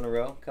 weeks now in a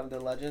row, come to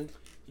Legend?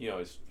 You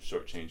always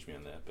shortchange me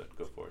on that, but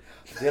go for it.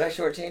 Did I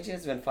shortchange you?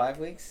 It's been 5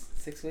 weeks?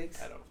 6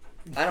 weeks?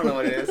 I don't know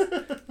what it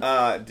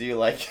is. Do you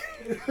like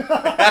it?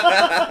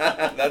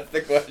 That's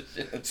the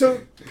question.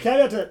 So,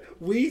 caveat to that,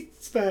 we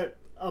spent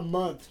a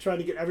month trying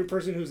to get every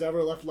person who's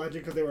ever left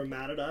Legend because they were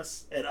mad at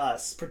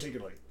us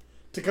particularly,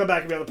 to come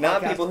back and be on the podcast.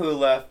 Not people who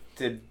left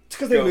to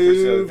because they go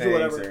moved pursue or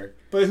whatever, things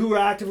but who were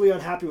actively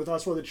unhappy with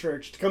us or the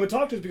church to come and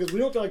talk to us because we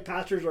don't feel like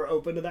pastors are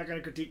open to that kind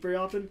of critique very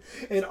often.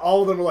 And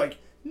all of them were like,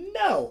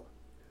 no.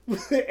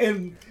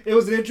 And it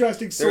was an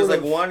interesting There sort was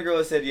of... like one girl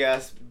that said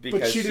yes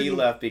because she she didn't-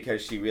 left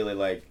because she really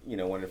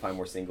wanted to find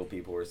more single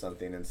people or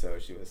something, and so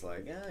she was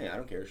like, yeah, I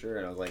don't care, sure.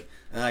 And I was like,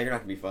 you're not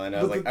gonna be fun.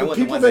 I was like, I the want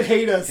the people ones that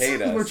hate us,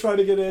 hate us. we're trying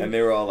to get in. And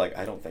they were all like,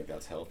 I don't think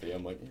that's healthy.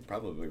 I'm like, you're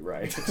probably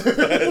right.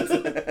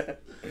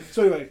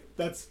 So anyway,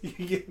 that's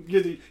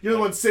you're the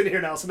one sitting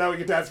here now, so now we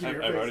get to ask you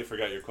your I've face. already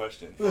forgot your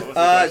question. What was the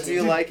question? Do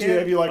you like Do you,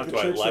 have it? you liked Do the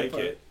I church like so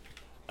far?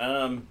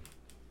 it?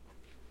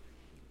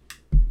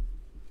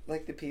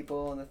 Like the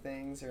people and the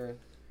things, or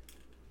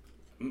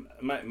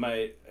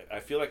I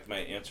feel like my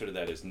answer to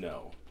that is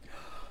no.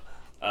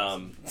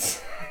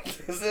 this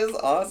is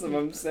awesome.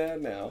 I'm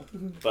sad now.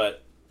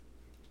 But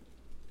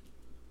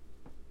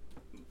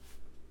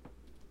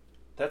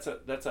that's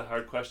a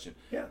hard question.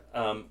 Yeah.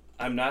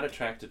 I'm not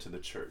attracted to the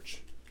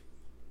church.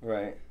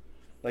 Right,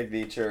 like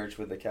the church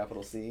with the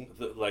capital C.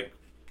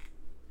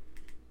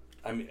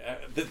 I mean,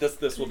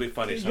 this will be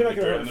funny. So You're I'm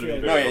not gonna gonna hurt be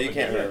feelings. very No, yeah, you open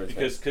can't here hurt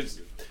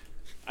because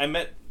I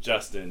met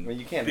Justin. Well,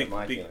 you can't hurt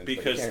my feelings, but you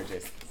because can hurt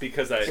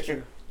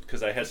Jason's.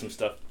 because I had some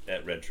stuff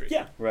at Red Tree.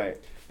 Yeah. Right.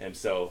 And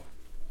so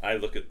I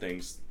look at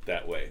things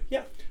that way.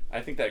 Yeah.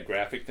 I think that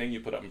graphic thing you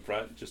put up in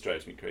front just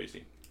drives me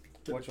crazy.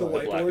 Which the one? The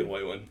whiteboard? black and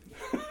white one.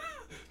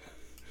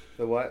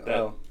 The what?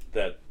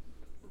 That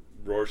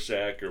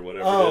Rorschach or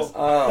whatever Oh, it is.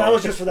 that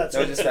was just for that.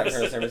 That was just that for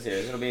the sermon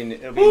series. It'll be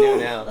new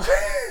now.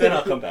 Then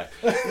I'll come back.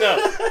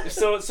 No.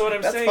 So what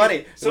I'm That's saying.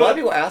 funny. So a lot of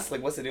people ask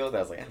like, "What's the deal with that?"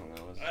 I was like, "I don't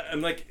know."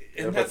 I'm like,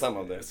 Or and put that's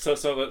something up there. So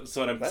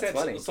what I'm That's saying,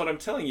 funny. so what I'm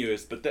telling you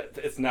is, but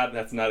that's not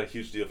a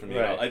huge deal for me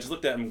at Right. all. I just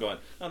looked at him going,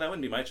 oh, that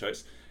wouldn't be my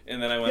choice,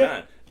 and then I went Yeah.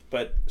 on.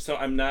 But so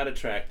I'm not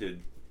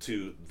attracted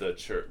to the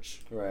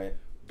church, Right.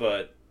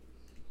 but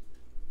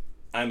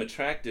I'm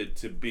attracted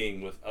to being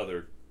with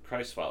other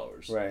Christ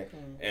followers. Right.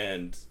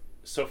 And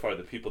so far,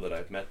 the people that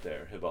I've met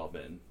there have all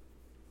been,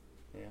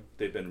 Yeah.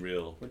 they've been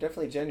real. We're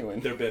definitely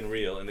genuine. They've been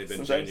real and they've been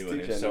Sometimes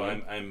genuine. too And so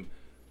genuine.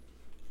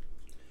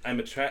 I'm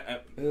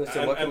attracted. Ooh,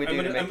 so what can we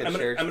do to make the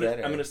church better?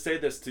 I'm going to say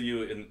this to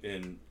you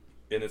and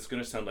it's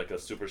going to sound like a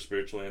super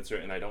spiritual answer,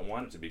 and I don't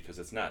want it to be because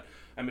it's not.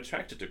 I'm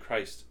attracted to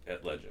Christ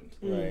at Legend,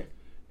 Right.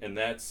 and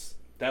that's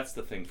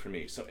the thing for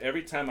me. So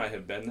every time I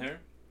have been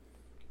there,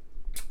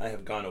 I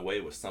have gone away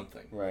with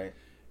something, Right.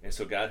 and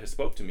so God has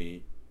spoke to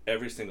me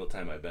every single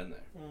time I've been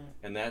there,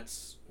 and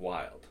that's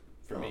wild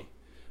for me.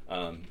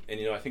 And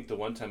I think the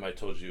one time I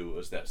told you it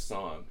was that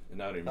song,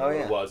 and I don't even Oh,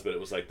 remember yeah. what it was, but it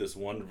was like this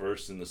one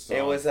verse in the song.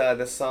 It was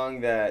the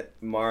song that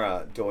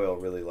Mara Doyle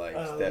really liked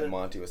that the-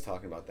 Monty was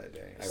talking about that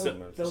day. I So-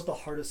 remember. That was the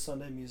hardest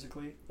Sunday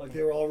musically. Like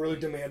they were all really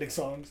demanding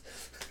songs.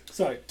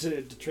 Sorry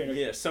to train.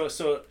 Yeah. So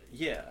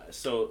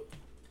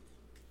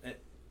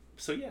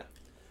yeah.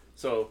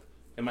 So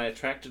am I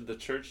attracted to the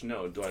church?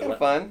 No. Do I kinda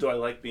fun. Do I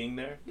like being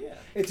there? Yeah.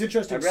 It's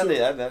interesting. I'd rather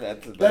so-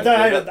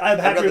 I'm I'm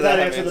happy with that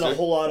answer than a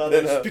whole lot of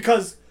than others a-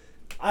 because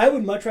I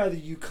would much rather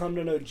you come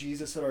to know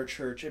Jesus at our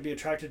church and be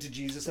attracted to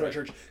Jesus at our Right.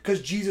 church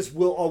because Jesus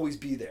will always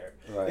be there.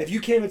 Right. If you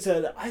came and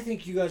said, "I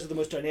think you guys are the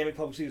most dynamic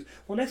public speakers,"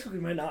 well, next week we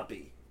might not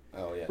be.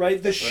 Oh yeah.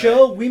 Right? The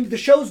Right.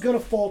 show's gonna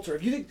falter.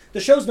 If you think the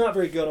show's not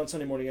very good on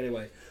Sunday morning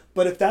anyway,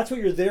 but if that's what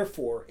you're there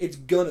for, it's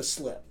gonna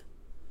slip.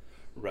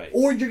 Right.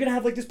 Or you're gonna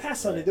have like this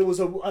past Sunday. Right. There was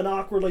an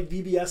awkward like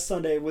VBS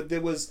Sunday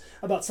that was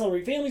about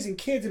celebrating families and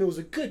kids, and it was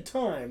a good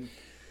time.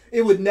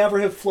 It would never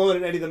have flown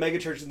at any of the mega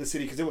churches in the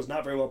city because it was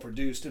not very well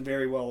produced and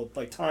very well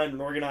like timed and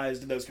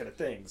organized and those kind of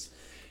things.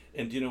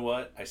 And you know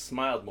what? I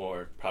smiled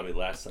more probably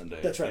last Sunday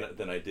That's right.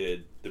 than I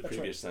did the That's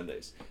previous right.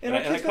 Sundays. And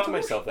And our I kids got caught to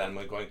myself that. I'm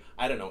like going,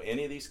 I don't know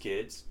any of these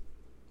kids.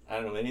 I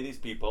don't know any of these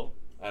people.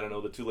 I don't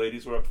know the two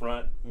ladies who are up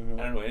front. Mhm.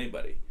 I don't know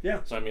anybody.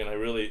 Yeah. So I mean,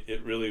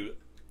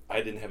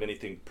 I didn't have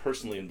anything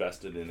personally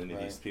invested in any of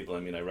these Right. people. I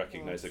mean, I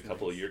recognized a that's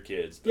couple nice. of your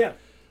kids. But Yeah.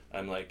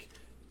 I'm like,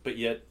 but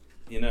yet,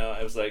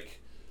 I was like,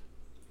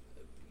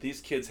 these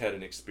kids had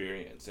an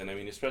experience, and I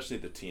mean, especially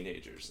the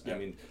teenagers. Yeah. I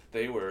mean,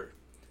 they were.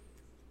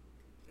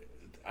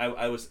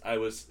 I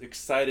was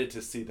excited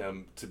to see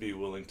them to be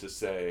willing to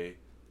say,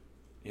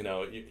 I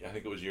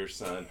think it was your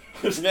son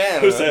Yeah,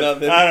 who said,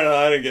 nothing. I don't know,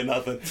 I didn't get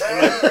nothing,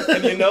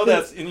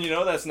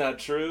 and that's not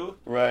true,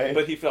 Right.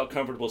 but he felt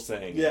comfortable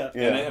saying Yeah. it.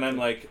 Yeah. And I'm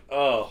like,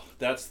 oh,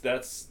 that's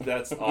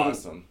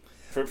awesome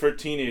for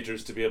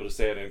teenagers to be able to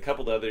say it. And a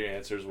couple of other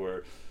answers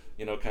were,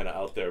 kind of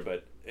out there,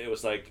 but it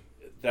was like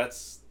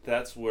that's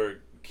where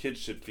kids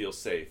should feel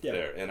safe Yeah.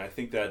 there. And I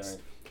think that's,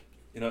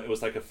 Right. it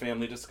was like a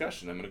family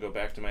discussion. I'm going to go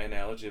back to my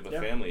analogy of a Yeah.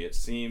 family. It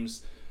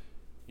seems,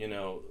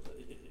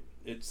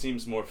 it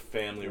seems more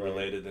family Right.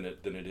 related than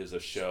it is a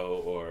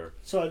show, or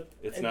So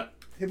it's and not.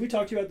 Have we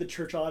talked to you about the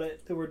church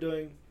audit that we're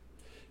doing?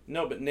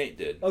 No, but Nate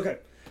did. Okay,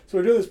 so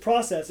we're doing this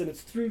process, and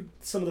it's through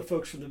some of the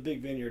folks from the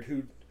Big Vineyard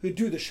who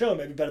do the show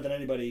maybe better than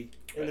anybody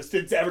in the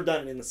that's ever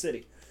done it in the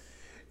city.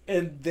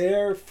 And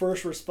their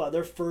first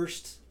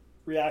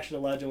reaction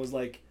to Legend was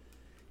like,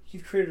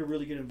 "You've created a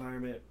really good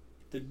environment.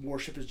 The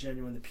worship is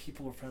genuine. The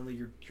people are friendly.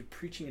 Your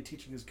preaching and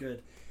teaching is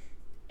good.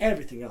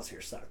 Everything else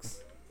here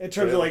sucks." In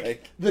terms of Really?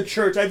 like the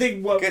church, I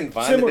think what Couldn't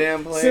find the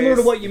damn place. similar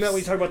to what you meant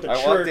when you talk about the I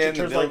church. walked in in the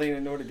terms of, like, building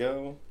and nowhere to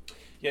go.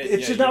 Yeah, It's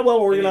just you- not well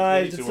you need-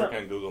 organized. You need It's to work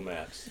not- on Google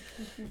Maps.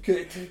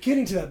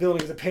 Getting to that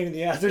building is a pain in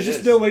the ass. There's It just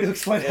is. no way to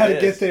explain how to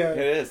It get is. there.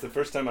 It is. The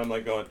first time I'm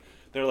like going,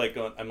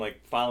 I'm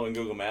like following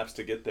Google Maps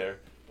to get there,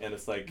 and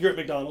it's like You're at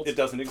McDonald's. it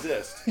doesn't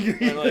exist.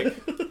 And I'm like,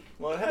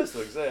 well, it has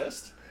to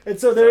exist. And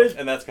so there is,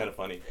 And that's kind of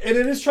funny. and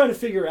it is trying to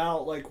figure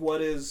out like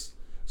what is.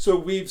 So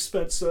we've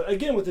spent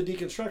again with the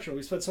deconstruction,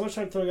 we spent so much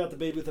time throwing out the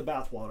baby with the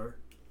bathwater.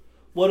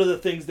 What are the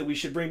things that we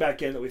should bring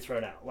back in that we've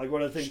thrown out? Like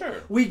what are the things? Sure.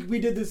 We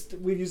did this.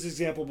 We used this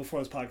example before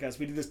on this podcast.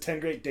 We did this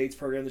 10 Great Dates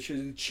program that shows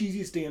you the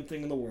cheesiest damn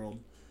thing in the world,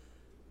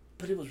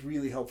 but it was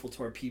really helpful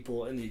to our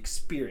people and the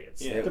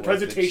experience. Yeah, It the was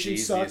presentation the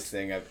cheesiest sucked.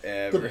 thing I've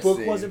ever The book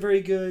seen. wasn't very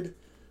good.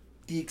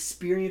 The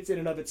experience in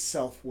and of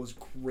itself was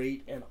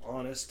great and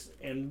honest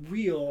and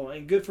real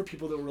and good for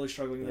people that were really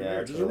struggling in their Yeah,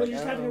 marriages. they're Or really like,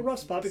 just having a "Oh, rough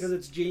spot because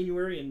it's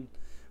January and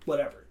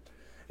whatever.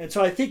 And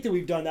so I think that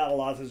we've done that a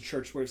lot as a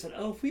church where we've said,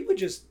 oh, if we would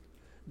just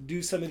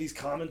do some of these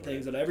common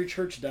things that every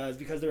church does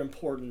because they're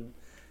important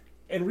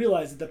and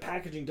realize that the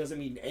packaging doesn't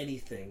mean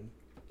anything.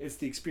 It's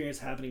the experience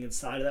happening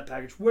inside of that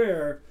package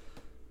where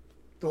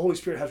the Holy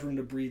Spirit has room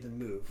to breathe and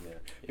move. Yeah.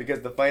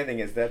 Because the funny thing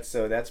is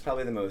that's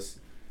probably the most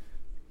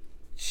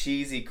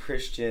cheesy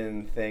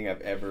Christian thing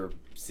I've ever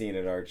seen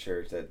at our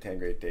church at 10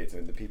 Great Dates. I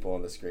mean, the people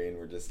on the screen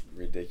were just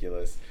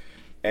ridiculous.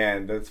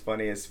 And what's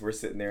funny is we're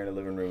sitting there in a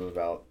living room of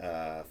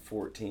about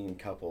 14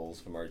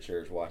 couples from our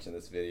church watching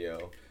this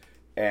video.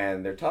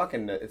 And they're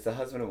talking, it's a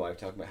husband and wife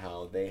talking about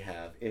how they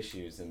have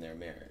issues in their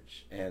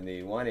marriage. And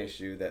the one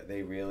issue that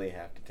they really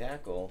have to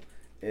tackle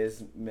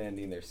is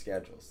mending their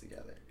schedules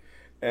together.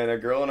 And a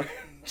girl in our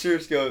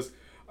church goes,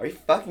 "Are you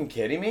fucking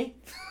kidding me?"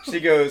 She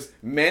goes,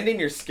 "Mending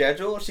your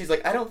schedule?" She's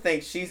like, I don't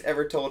think she's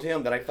ever told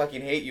him that I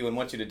fucking hate you and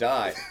want you to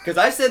die. Because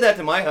I said that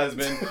to my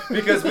husband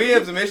because we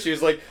have some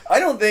issues. Like, I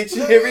don't think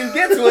she ever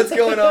gets what's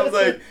going on. I was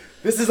like,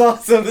 this is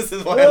awesome. This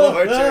is why I love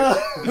our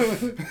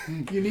church.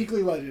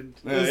 Uniquely Legend.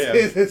 Yeah.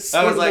 It's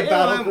I sort was of like, the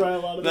battle yeah, cry a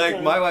lot of the like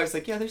time. my wife's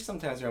like, yeah, there's some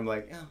times where I'm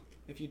like, oh,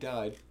 if you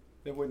died,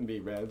 it wouldn't be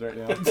red right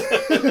now.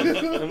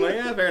 I'm like,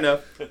 yeah, fair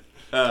enough.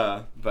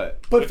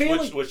 But But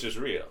family, which is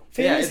real.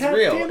 families it's have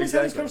real, families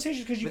have these exactly.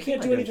 conversations because you But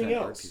can't they do might anything have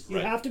else. heartbeats. You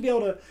Right. have to be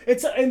able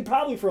to. And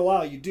probably for a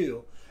while you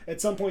do.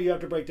 At some point you have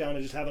to break down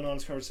and just have an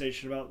honest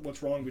conversation about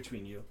what's wrong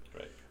between you.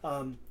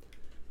 Right.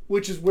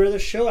 Which is where the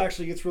show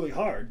actually gets really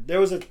hard. There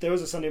was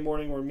a Sunday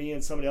morning where me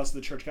and somebody else at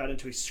the church got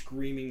into a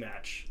screaming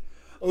match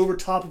over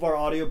top of our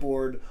audio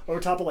board, over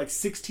top of like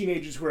 6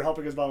 teenagers who were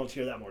helping us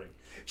volunteer that morning,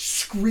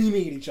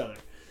 screaming at each other.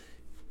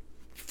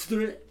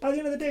 By the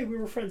end of the day, we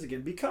were friends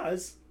again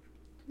because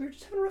we were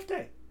just having a rough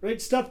day. Right?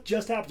 Stuff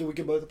just happened. We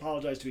could both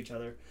apologize to each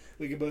other.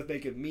 We could both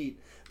make it meet.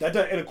 That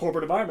in a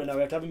corporate environment, now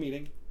we have to have a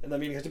meeting, and that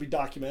meeting has to be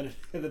documented,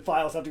 and the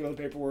files have to go in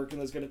the paperwork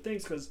and those kind of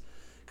things because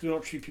we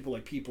don't treat people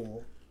like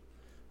people.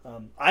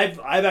 I've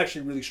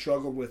actually really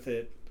struggled with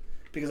it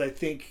because I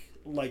think,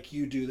 like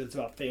you do, that it's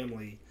about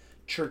family.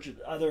 Church,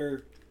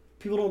 other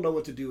people don't know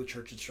what to do with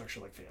church and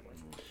structure like family.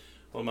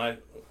 Well, I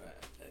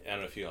don't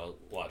know if you all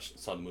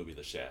saw the movie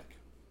The Shack.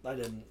 I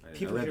didn't. I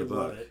People read here the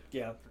love book. it.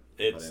 Yeah.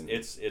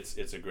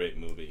 It's a great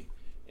movie,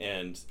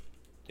 and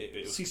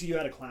it was CC, you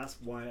had a class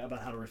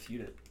about how to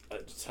refute it.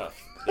 tough.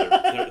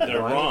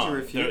 They're Why wrong. would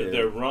you refute it?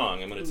 They're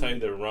wrong. I'm going to tell you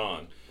they're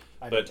wrong.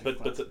 But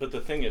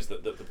the thing is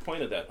that the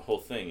point of that whole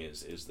thing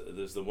is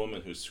there's the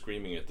woman who's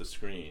screaming at the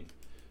screen.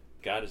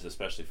 God is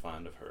especially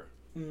fond of her,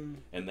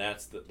 and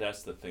that's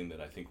the thing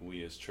that I think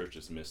we as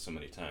churches miss so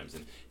many times.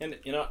 And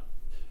you know,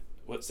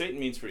 what Satan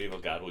means for evil,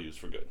 God will use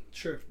for good.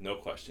 Sure. No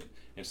question.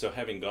 And so,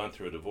 having gone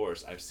through a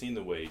divorce, I've seen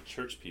the way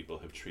church people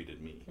have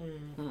treated me,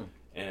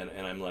 and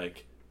I'm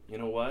like, you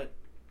know what?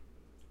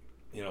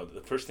 You know,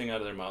 the first thing out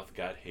of their mouth,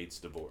 God hates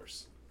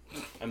divorce.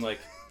 I'm like,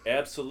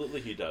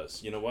 absolutely he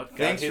does. You know what? God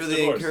Thanks hates for the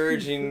divorce.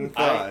 encouraging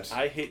thought.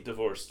 I hate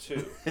divorce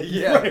too.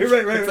 Yeah, Right.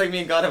 It's like me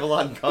and God have a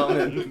lot in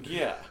common.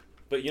 Yeah,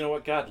 but you know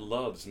what? God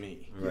loves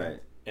me, Right.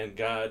 and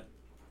God,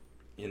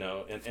 you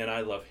know, and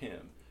I love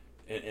him,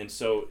 and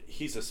so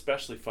he's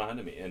especially fond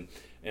of me.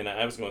 And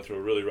I was going through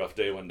a really rough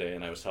day one day,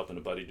 and I was helping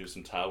a buddy do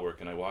some tile work,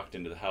 and I walked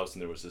into the house,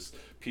 and there was this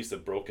piece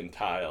of broken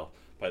tile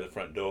by the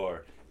front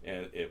door,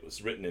 and it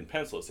was written in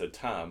pencil. It said,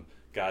 "Tom,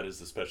 God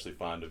is especially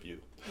fond of you."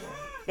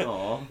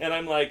 Aw. And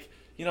I'm like,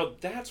 you know,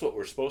 that's what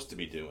we're supposed to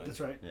be doing. That's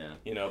right. Yeah.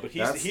 You know, but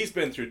That's- he's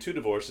been through 2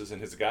 divorces and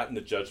has gotten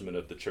the judgment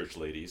of the church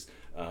ladies.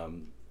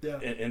 Yeah.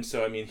 And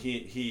so I mean,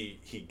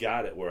 he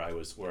got it where I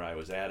was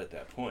at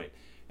that point,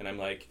 and I'm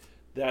like,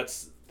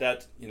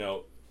 that you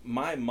know,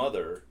 my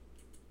mother,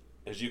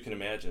 as you can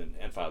imagine,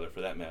 and father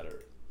for that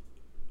matter,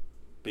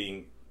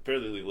 being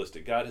fairly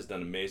legalistic, God has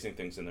done amazing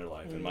things in their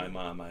life, and my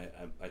mom,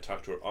 I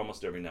talk to her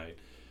almost every night.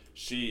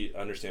 She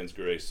understands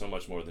grace so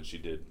much more than she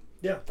did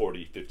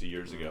 40, 50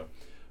 years ago.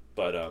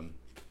 But,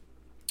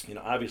 you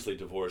know, obviously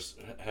divorce,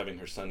 having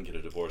her son get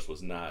a divorce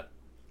was not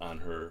on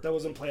her... That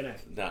wasn't plan A.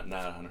 Not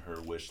on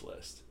her wish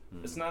list.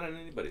 It's not on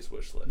anybody's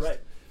wish list. Right.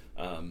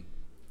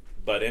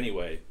 But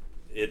anyway,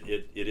 it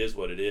is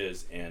what it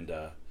is, and,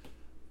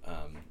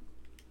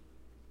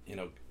 you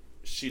know,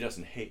 she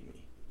doesn't hate me.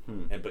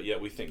 But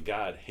yet we think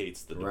God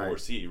hates the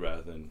divorcee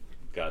rather than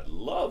God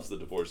loves the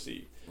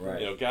divorcee.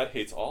 Right. You know, God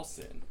hates all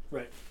sin.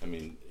 Right. I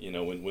mean, you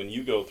know, when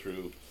you go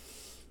through,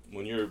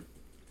 when you're a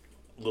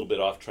little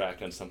bit off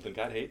track on something,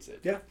 God hates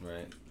it. Yeah.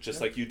 Right.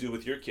 Just like you do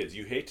with your kids.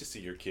 You hate to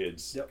see your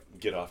kids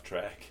get off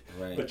track.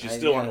 Right. But you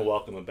still want to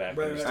welcome them back.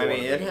 Right, And you right. still I want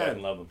mean, to it bring them back had-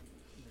 and love them.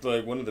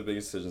 Like, one of the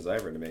biggest decisions I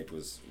ever had to make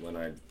was when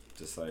I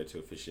decided to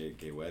officiate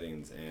gay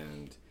weddings,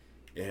 and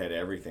it had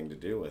everything to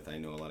do with, I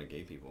know a lot of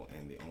gay people,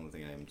 and the only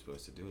thing I'm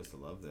supposed to do is to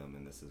love them,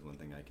 and this is one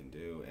thing I can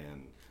do,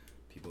 and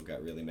people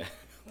got really mad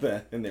at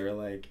that, and they were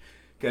like,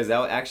 because that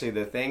was actually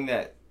the thing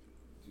that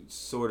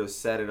sort of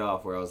set it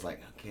off, where I was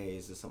like, okay,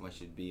 is this something I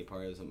should be a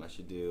part of, something I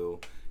should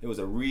do? It was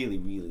a really,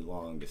 really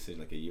long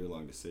decision, like a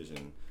year-long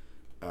decision,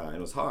 and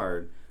it was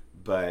hard.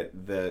 But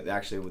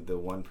the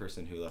one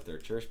person who left their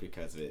church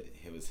because of it,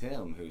 it was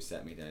him who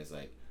sat me down. He's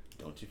like,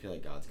 "Don't you feel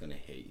like God's gonna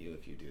hate you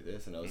if you do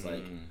this?" And I was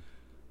like,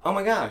 "Oh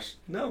my gosh,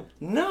 No.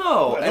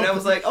 no!" And I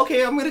was like,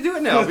 "Okay, I'm gonna do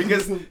it now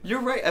because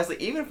you're right." I was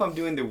like, even if I'm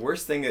doing the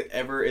worst thing that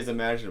ever is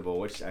imaginable,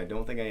 which I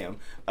don't think I am,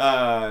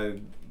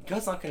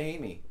 God's not gonna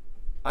hate me.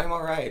 I'm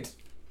all right.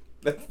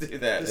 Let's do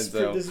that. This And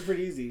so is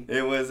pretty easy.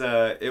 it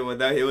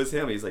was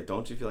him. He's like,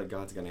 "Don't you feel like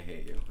God's gonna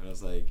hate you?" And I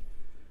was like,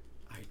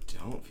 "I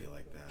don't feel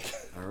like that."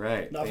 All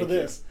right. Not for thank you.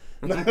 this.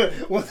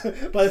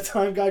 By the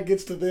time God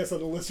gets to this on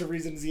the list of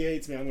reasons he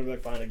hates me, I'm going to be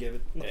like, fine, I give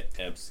it.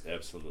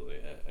 Absolutely.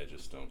 I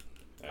just don't.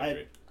 I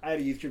agree. I had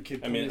a youth group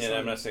kid. I mean, and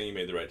I'm not saying you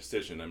made the right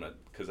decision. I'm not,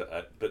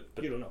 but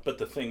You don't know. But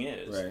the thing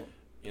is, Right.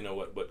 you know,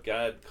 what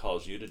God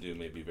calls you to do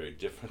may be very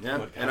different Yeah, than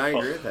what God and I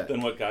agree with that.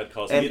 than what God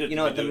calls And me to you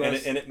know what, do. the And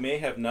most- it may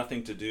have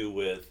nothing to do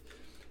with,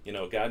 you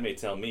know, God may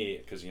tell me,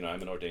 because, you know,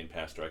 I'm an ordained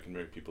pastor, I can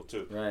marry people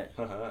too. Right.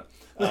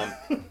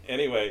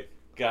 Anyway,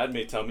 God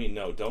may tell me,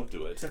 no, don't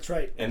do it. That's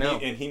right. And I know.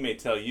 he may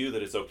tell you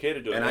that it's okay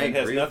to do it. And And I it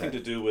has agree with nothing that.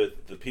 to do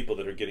with the people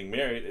that are getting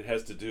married. It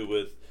has to do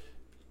with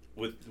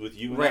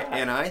you Right. and I.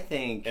 And I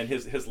think And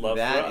his love for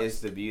that us.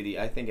 is the beauty.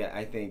 I think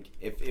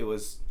if it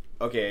was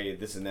okay,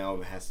 this is now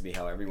has to be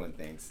how everyone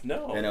thinks.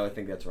 No. And I would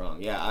think that's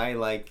wrong. Yeah, I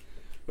like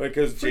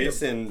because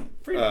Jason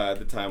at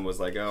the time was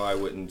like, "Oh, I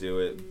wouldn't do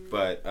it,"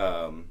 but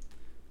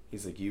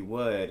he's like, "You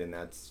would, and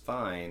that's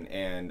fine."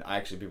 And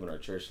actually, people in our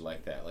church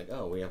like that. Like,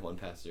 "Oh, we have one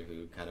pastor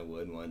who kind of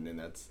would, one,"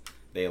 and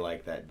they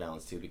like that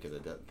balance too because I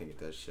think it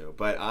does show.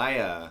 But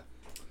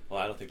Well,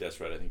 I don't think that's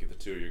right. I think if the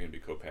two of you are going to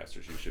be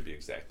co-pastors, you should be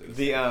exactly the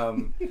The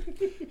same.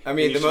 I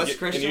mean, You the should most get-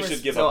 Christian. And you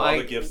should give so up all I,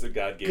 the gifts that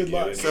God gave Good you.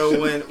 luck. and So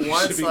you when should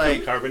once become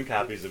like carbon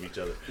copies of each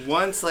other.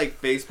 once like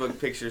Facebook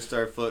pictures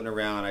started floating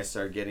around, I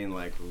started getting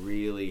like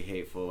really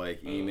hateful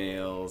like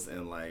emails,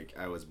 and like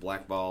I was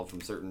blackballed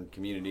from certain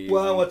communities.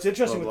 Well, and what's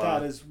interesting blah, with blah.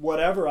 that is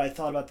whatever I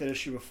thought about that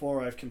issue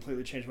before, I've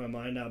completely changed my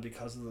mind now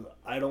because of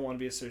I don't want to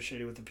be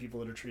associated with the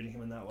people that are treating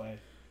him in that way.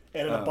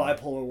 And in a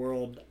bipolar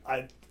world,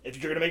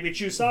 if you're gonna make me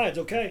choose sides,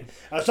 okay.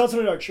 I was telling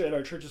somebody at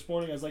our church this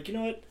morning. I was like, you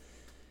know what?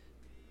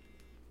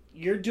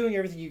 You're doing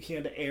everything you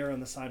can to err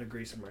on the side of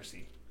grace and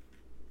mercy.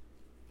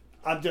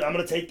 I'm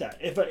gonna take that.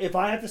 If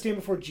I have to stand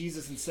before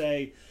Jesus and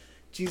say,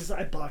 Jesus,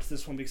 I botched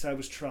this one because I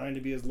was trying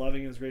to be as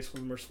loving, as graceful,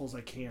 and merciful as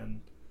I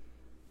can.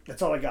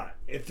 That's all I got.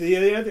 If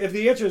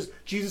the answer is,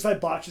 Jesus, I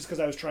botched this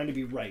because I was trying to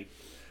be right,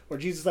 or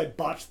Jesus, I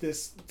botched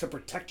this to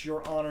protect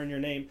your honor and your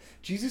name.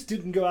 Jesus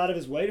didn't go out of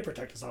his way to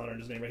protect his honor and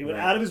his name. Right? He went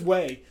Right. out of his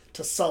way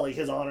to sully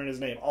his honor and his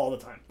name all the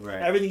time.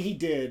 Right. Everything he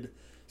did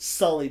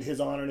sullied his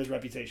honor and his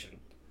reputation.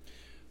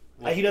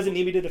 He doesn't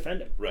need me to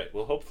defend him. Right.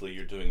 Well, hopefully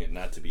you're doing it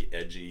not to be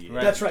edgy.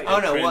 Right. That's right. Oh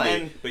no, well,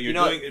 trendy, and but you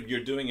know,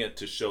 you're doing it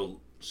to show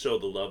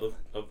the love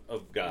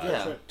of God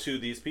Yeah. to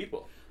these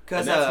people.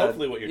 because And that's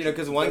hopefully what you're.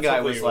 because one that's guy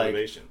hopefully was your like,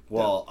 motivation.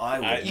 well, I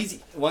would.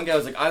 Easy. One guy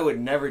was like, I would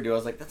never do. I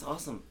was like, that's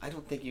awesome. I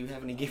don't think you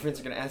have any gay friends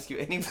who are gonna ask you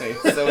anyway,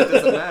 so it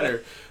doesn't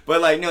matter.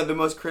 But like, no, the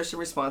most Christian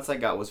response I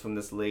got was from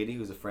this lady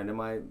who's a friend of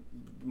my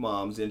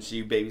mom's, and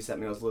she babysat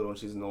me when I was little, and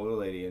she's an older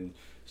lady, and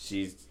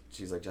she's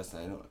like,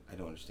 Justin, I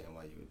don't understand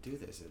why you would do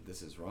this.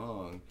 This is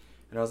wrong.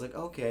 And I was like,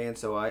 okay. And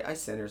so I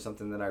sent her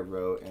something that I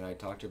wrote, and I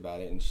talked to her about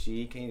it, and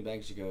she came back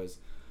and she goes,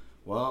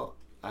 well,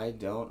 I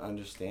don't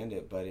understand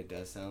it, but it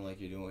does sound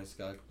like you're doing what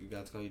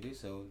God's called you to do,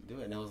 so do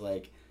it. And I was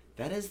like,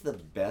 that is the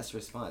best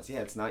response. Yeah,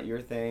 it's not your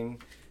thing,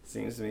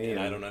 seems to me. And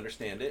I don't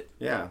understand it.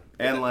 Yeah.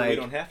 But And like, we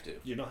don't have to.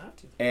 You don't have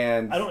to.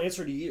 and I don't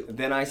answer to you.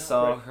 then I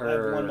saw Right. her. I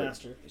have one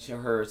master.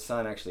 Her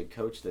son actually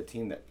coached the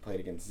team that played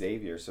against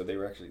Xavier, so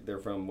they're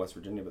from West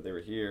Virginia, but they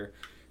were here.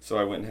 So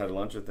I went and had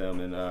lunch with them,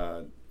 and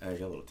I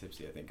got a little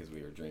tipsy, I think, because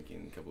we were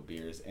drinking a couple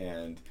beers.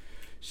 And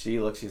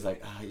she's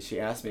like, she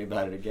asked me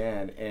about it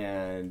again,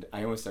 and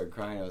I almost started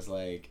crying. I was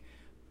like,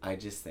 I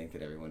just think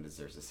that everyone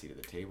deserves a seat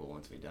at the table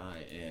once we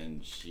die.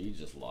 And she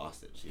just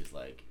lost it. She's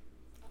like,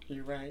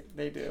 you're right,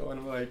 they do. And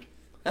I'm like,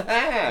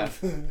 ha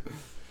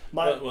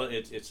Well,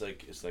 it's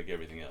like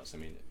everything else. I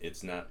mean,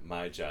 it's not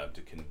my job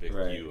to convict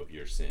Right. you of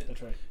your sin.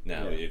 That's right.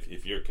 Now, Yeah.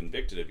 if you're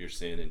convicted of your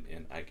sin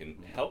and I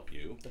can help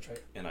you, That's right.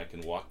 and I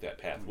can walk that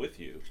path with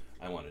you,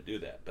 I want to do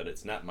that. But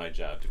it's not my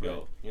job to go,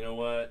 Right. you know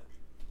what?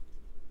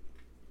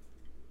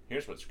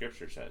 Here's what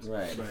Scripture says.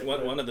 Right. Right.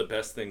 One of the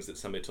best things that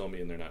somebody told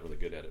me, and they're not really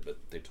good at it, but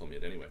they told me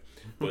it anyway,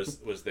 was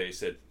they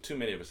said, too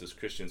many of us as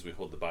Christians, we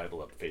hold the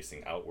Bible up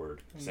facing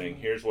outward, saying,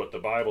 here's what the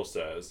Bible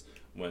says,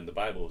 when the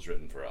Bible was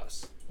written for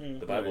us.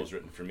 The Bible Right. was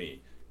written for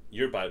me.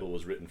 Your Bible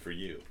was written for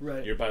you.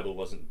 Right. Your Bible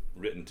wasn't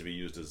written to be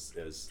used as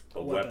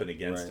a weapon. weapon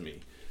against Right. me.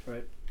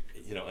 Right.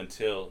 You know,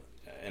 until,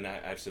 and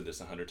I've said this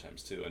 100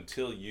 times too,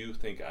 until you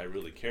think I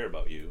really care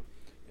about you,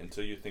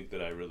 until you think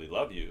that I really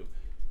love you,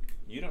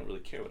 you don't really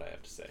care what I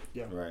have to say.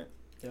 Yeah. Right.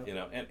 Yeah. You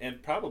know,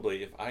 and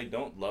probably if I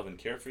don't love and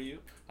care for you,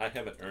 I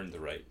haven't earned the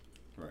right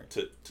Right.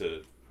 to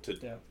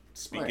Yeah.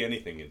 speak Right.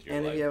 anything into your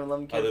And life. if you have a love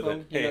and care other for than,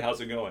 them, hey, how's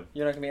it going?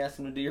 you're not going to be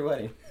asking them to do your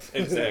wedding.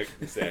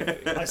 Exactly.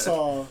 I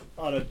saw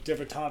on a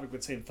different topic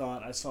with same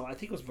thought. I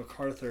think it was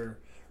MacArthur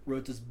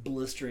wrote this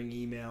blistering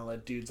email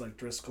at dudes like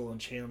Driscoll and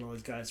Chan and all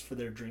these guys for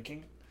their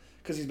drinking,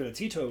 because he's been a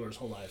teetotaler his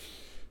whole life.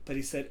 But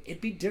he said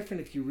it'd be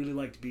different if you really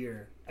liked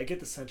beer. I get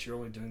the sense you're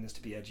only doing this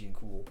to be edgy and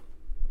cool,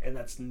 and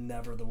that's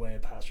never the way a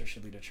pastor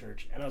should lead a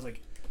church. And I was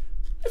like,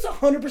 that's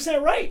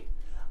 100% right.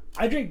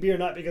 I drink beer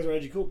not because we're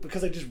edgy cool,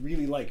 because I just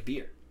really like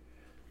beer.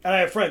 And I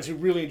have friends who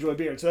really enjoy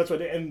beer, and so that's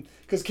what. And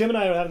because Kim and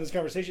I are having this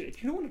conversation,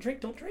 if you don't want to drink,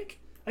 don't drink.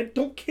 I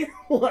don't care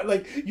what.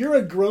 Like, you're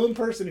a grown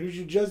person who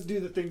should just do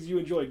the things you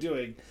enjoy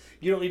doing.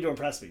 You don't need to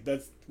impress me.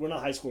 We're not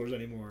high schoolers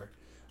anymore.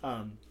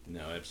 No,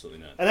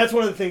 absolutely not. And that's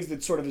one of the things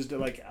that sort of is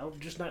like, I'm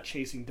just not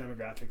chasing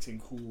demographics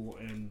and cool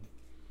and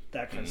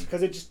that kind of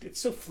stuff, because it's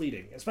so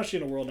fleeting, especially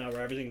in a world now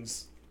where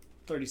everything's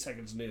 30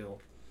 seconds new.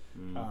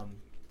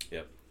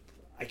 Yep.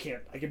 I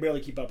can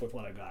barely keep up with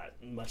what I got,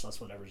 much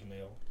less whatever's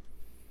new.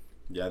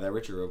 Yeah, that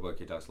Richard Roebuck,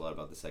 he talks a lot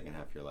about the second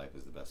half of your life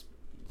is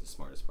the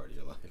smartest part of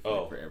your life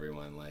for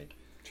everyone. Like,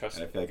 Trust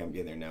and I me. feel like I'm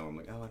getting there now. Where I'm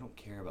like, I don't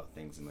care about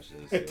things as much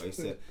as I used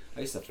to.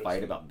 I used to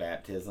fight about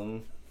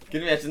baptism.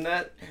 Can you imagine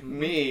that?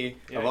 Me,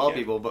 Yeah, of all yeah.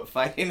 people, but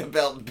fighting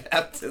about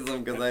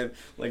baptism because I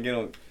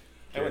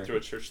I went through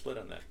a church split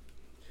on that.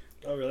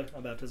 Oh, really?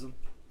 On baptism?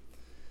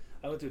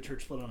 I went to a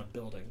church split on a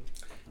building.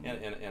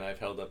 And I've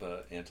held up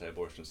a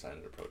anti-abortion sign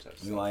at a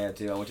protest. No, I had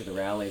to. I went to the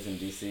rallies in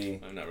D.C.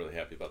 I'm not really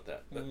happy about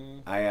that. But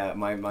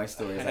My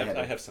story is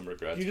I have some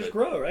regrets. You just but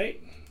grow,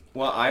 right?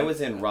 Well, I was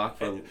in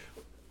Rockford.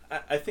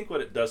 I think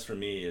what it does for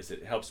me is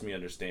it helps me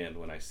understand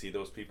when I see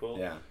those people.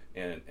 Yeah.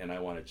 And I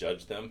want to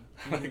judge them.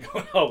 Like,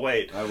 oh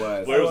wait, I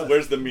was.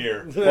 Where's the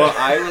mirror? Well,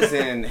 I was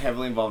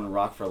heavily involved in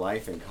Rock for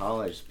Life in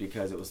college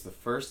because it was the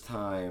first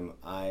time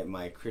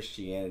my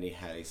Christianity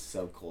had a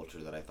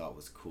subculture that I thought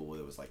was cool.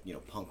 It was like,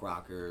 punk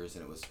rockers,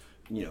 and it was,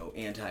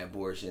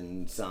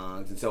 anti-abortion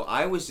songs. And so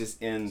I was just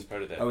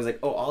part of that I was like,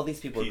 oh, all these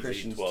people are PZ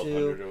Christians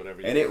 1200 too. or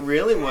whatever. And it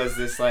really was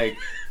this like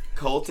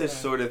cultish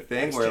sort of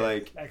thing where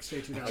like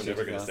XJ 2000. I'm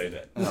never gonna say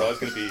that. It's always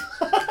gonna be.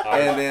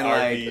 and then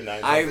like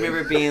RB900. I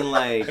remember being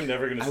like I'm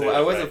never gonna say I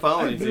that wasn't right.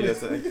 following you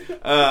just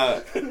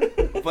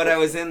but I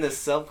was in this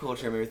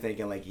subculture. I remember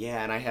thinking like,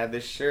 yeah, and I had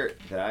this shirt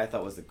that I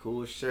thought was the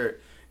coolest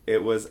shirt.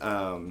 It was It's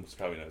probably not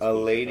as a cool as I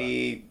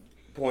lady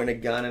pointing a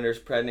gun at her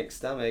pregnant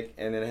stomach,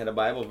 and then it had a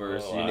Bible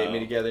verse. Oh, You knit me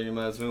wow. together in your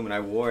mother's womb, and I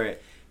wore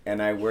it.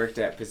 And I worked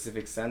at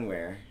Pacific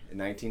Sunwear in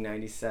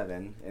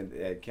 1997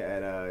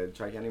 at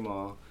Tri-County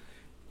Mall.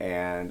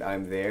 And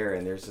I'm there,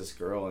 and there's this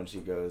girl, and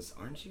she goes,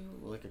 "Aren't you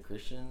like a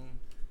Christian?"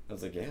 I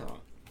was like, "Yeah."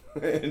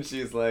 And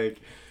she's like,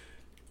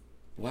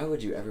 "Why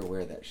would you ever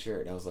wear that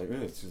shirt?" And I was like,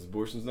 "It's just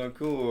abortion's not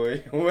cool," or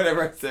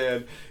whatever I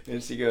said.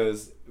 And she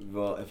goes,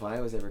 "Well, if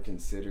I was ever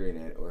considering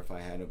it, or if I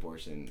had an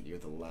abortion, you're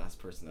the last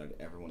person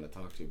I'd ever want to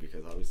talk to,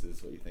 because obviously this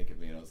is what you think of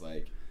me." And I was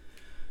like,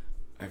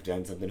 I've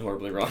done something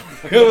horribly wrong.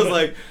 I was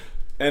like,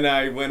 and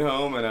I went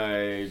home and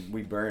I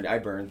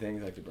burned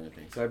things. I like to burn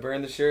things. So I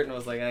burned the shirt, and I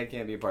was like, I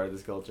can't be a part of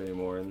this culture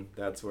anymore. And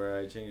that's where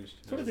I changed.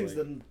 It's one of the things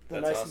like, the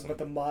That's nice awesome. about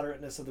the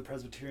moderateness of the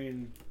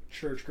Presbyterian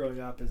church growing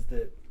up is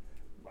that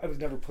I was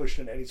never pushed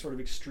in any sort of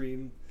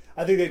extreme.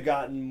 I think they've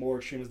gotten more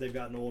extreme as they've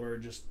gotten older.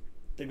 Just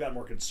they've gotten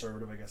more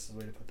conservative, I guess is the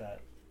way to put that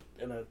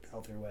in a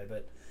healthier way.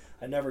 But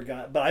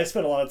I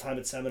spent a lot of time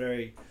at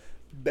seminary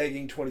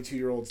begging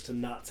 22-year-olds to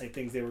not say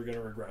things they were going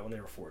to regret when they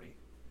were 40.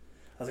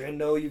 I was like, I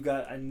know you've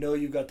got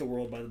the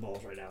world by the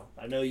balls right now.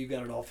 I know you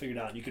got it all figured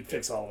out, and you can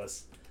fix all of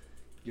us.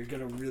 You're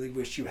gonna really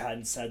wish you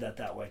hadn't said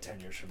that way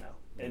 10 years from now,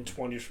 and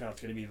 20 years from now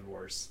it's gonna be even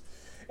worse.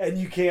 And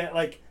you can't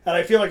and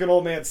I feel like an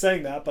old man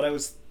saying that, but I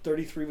was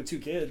 33 with 2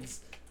 kids.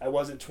 I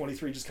wasn't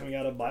 23 just coming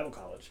out of Bible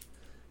college,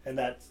 and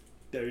that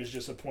there is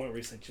just a point where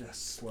you say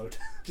just slow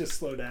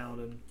down,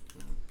 and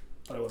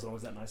but I wasn't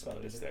always that nice about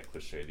it. It's Either. that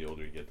cliche: the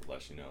older you get, the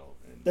less you know.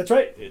 And That's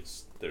right.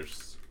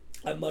 There's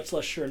I'm much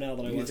less sure now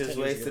than I You was. just 10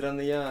 years wasted ago. on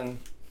the young.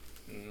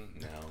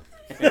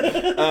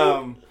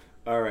 no.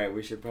 All right,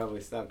 we should probably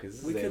stop because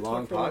this We is a could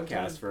long talk for a long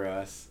podcast time. for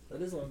us.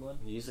 That is a long one.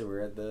 Usually we're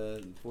at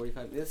the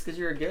 45. That's because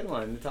you're a good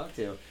one to talk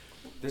to.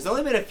 There's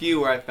only been a few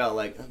where I felt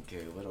like,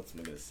 okay, what else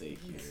am I going to say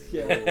here?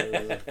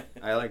 Yeah.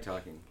 I like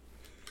talking.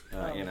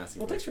 And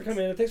asking well, thanks for questions.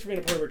 coming in, and thanks for being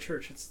a part of our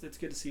church. It's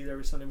good to see you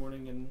every Sunday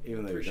morning, and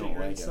Even though you appreciate don't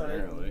your like it, insight.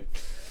 apparently.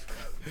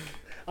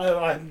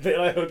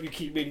 I hope you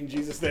keep meeting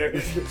Jesus there.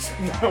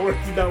 not worried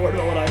about what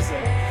I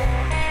say.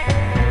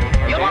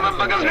 You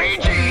motherfuckers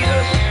need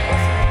Jesus.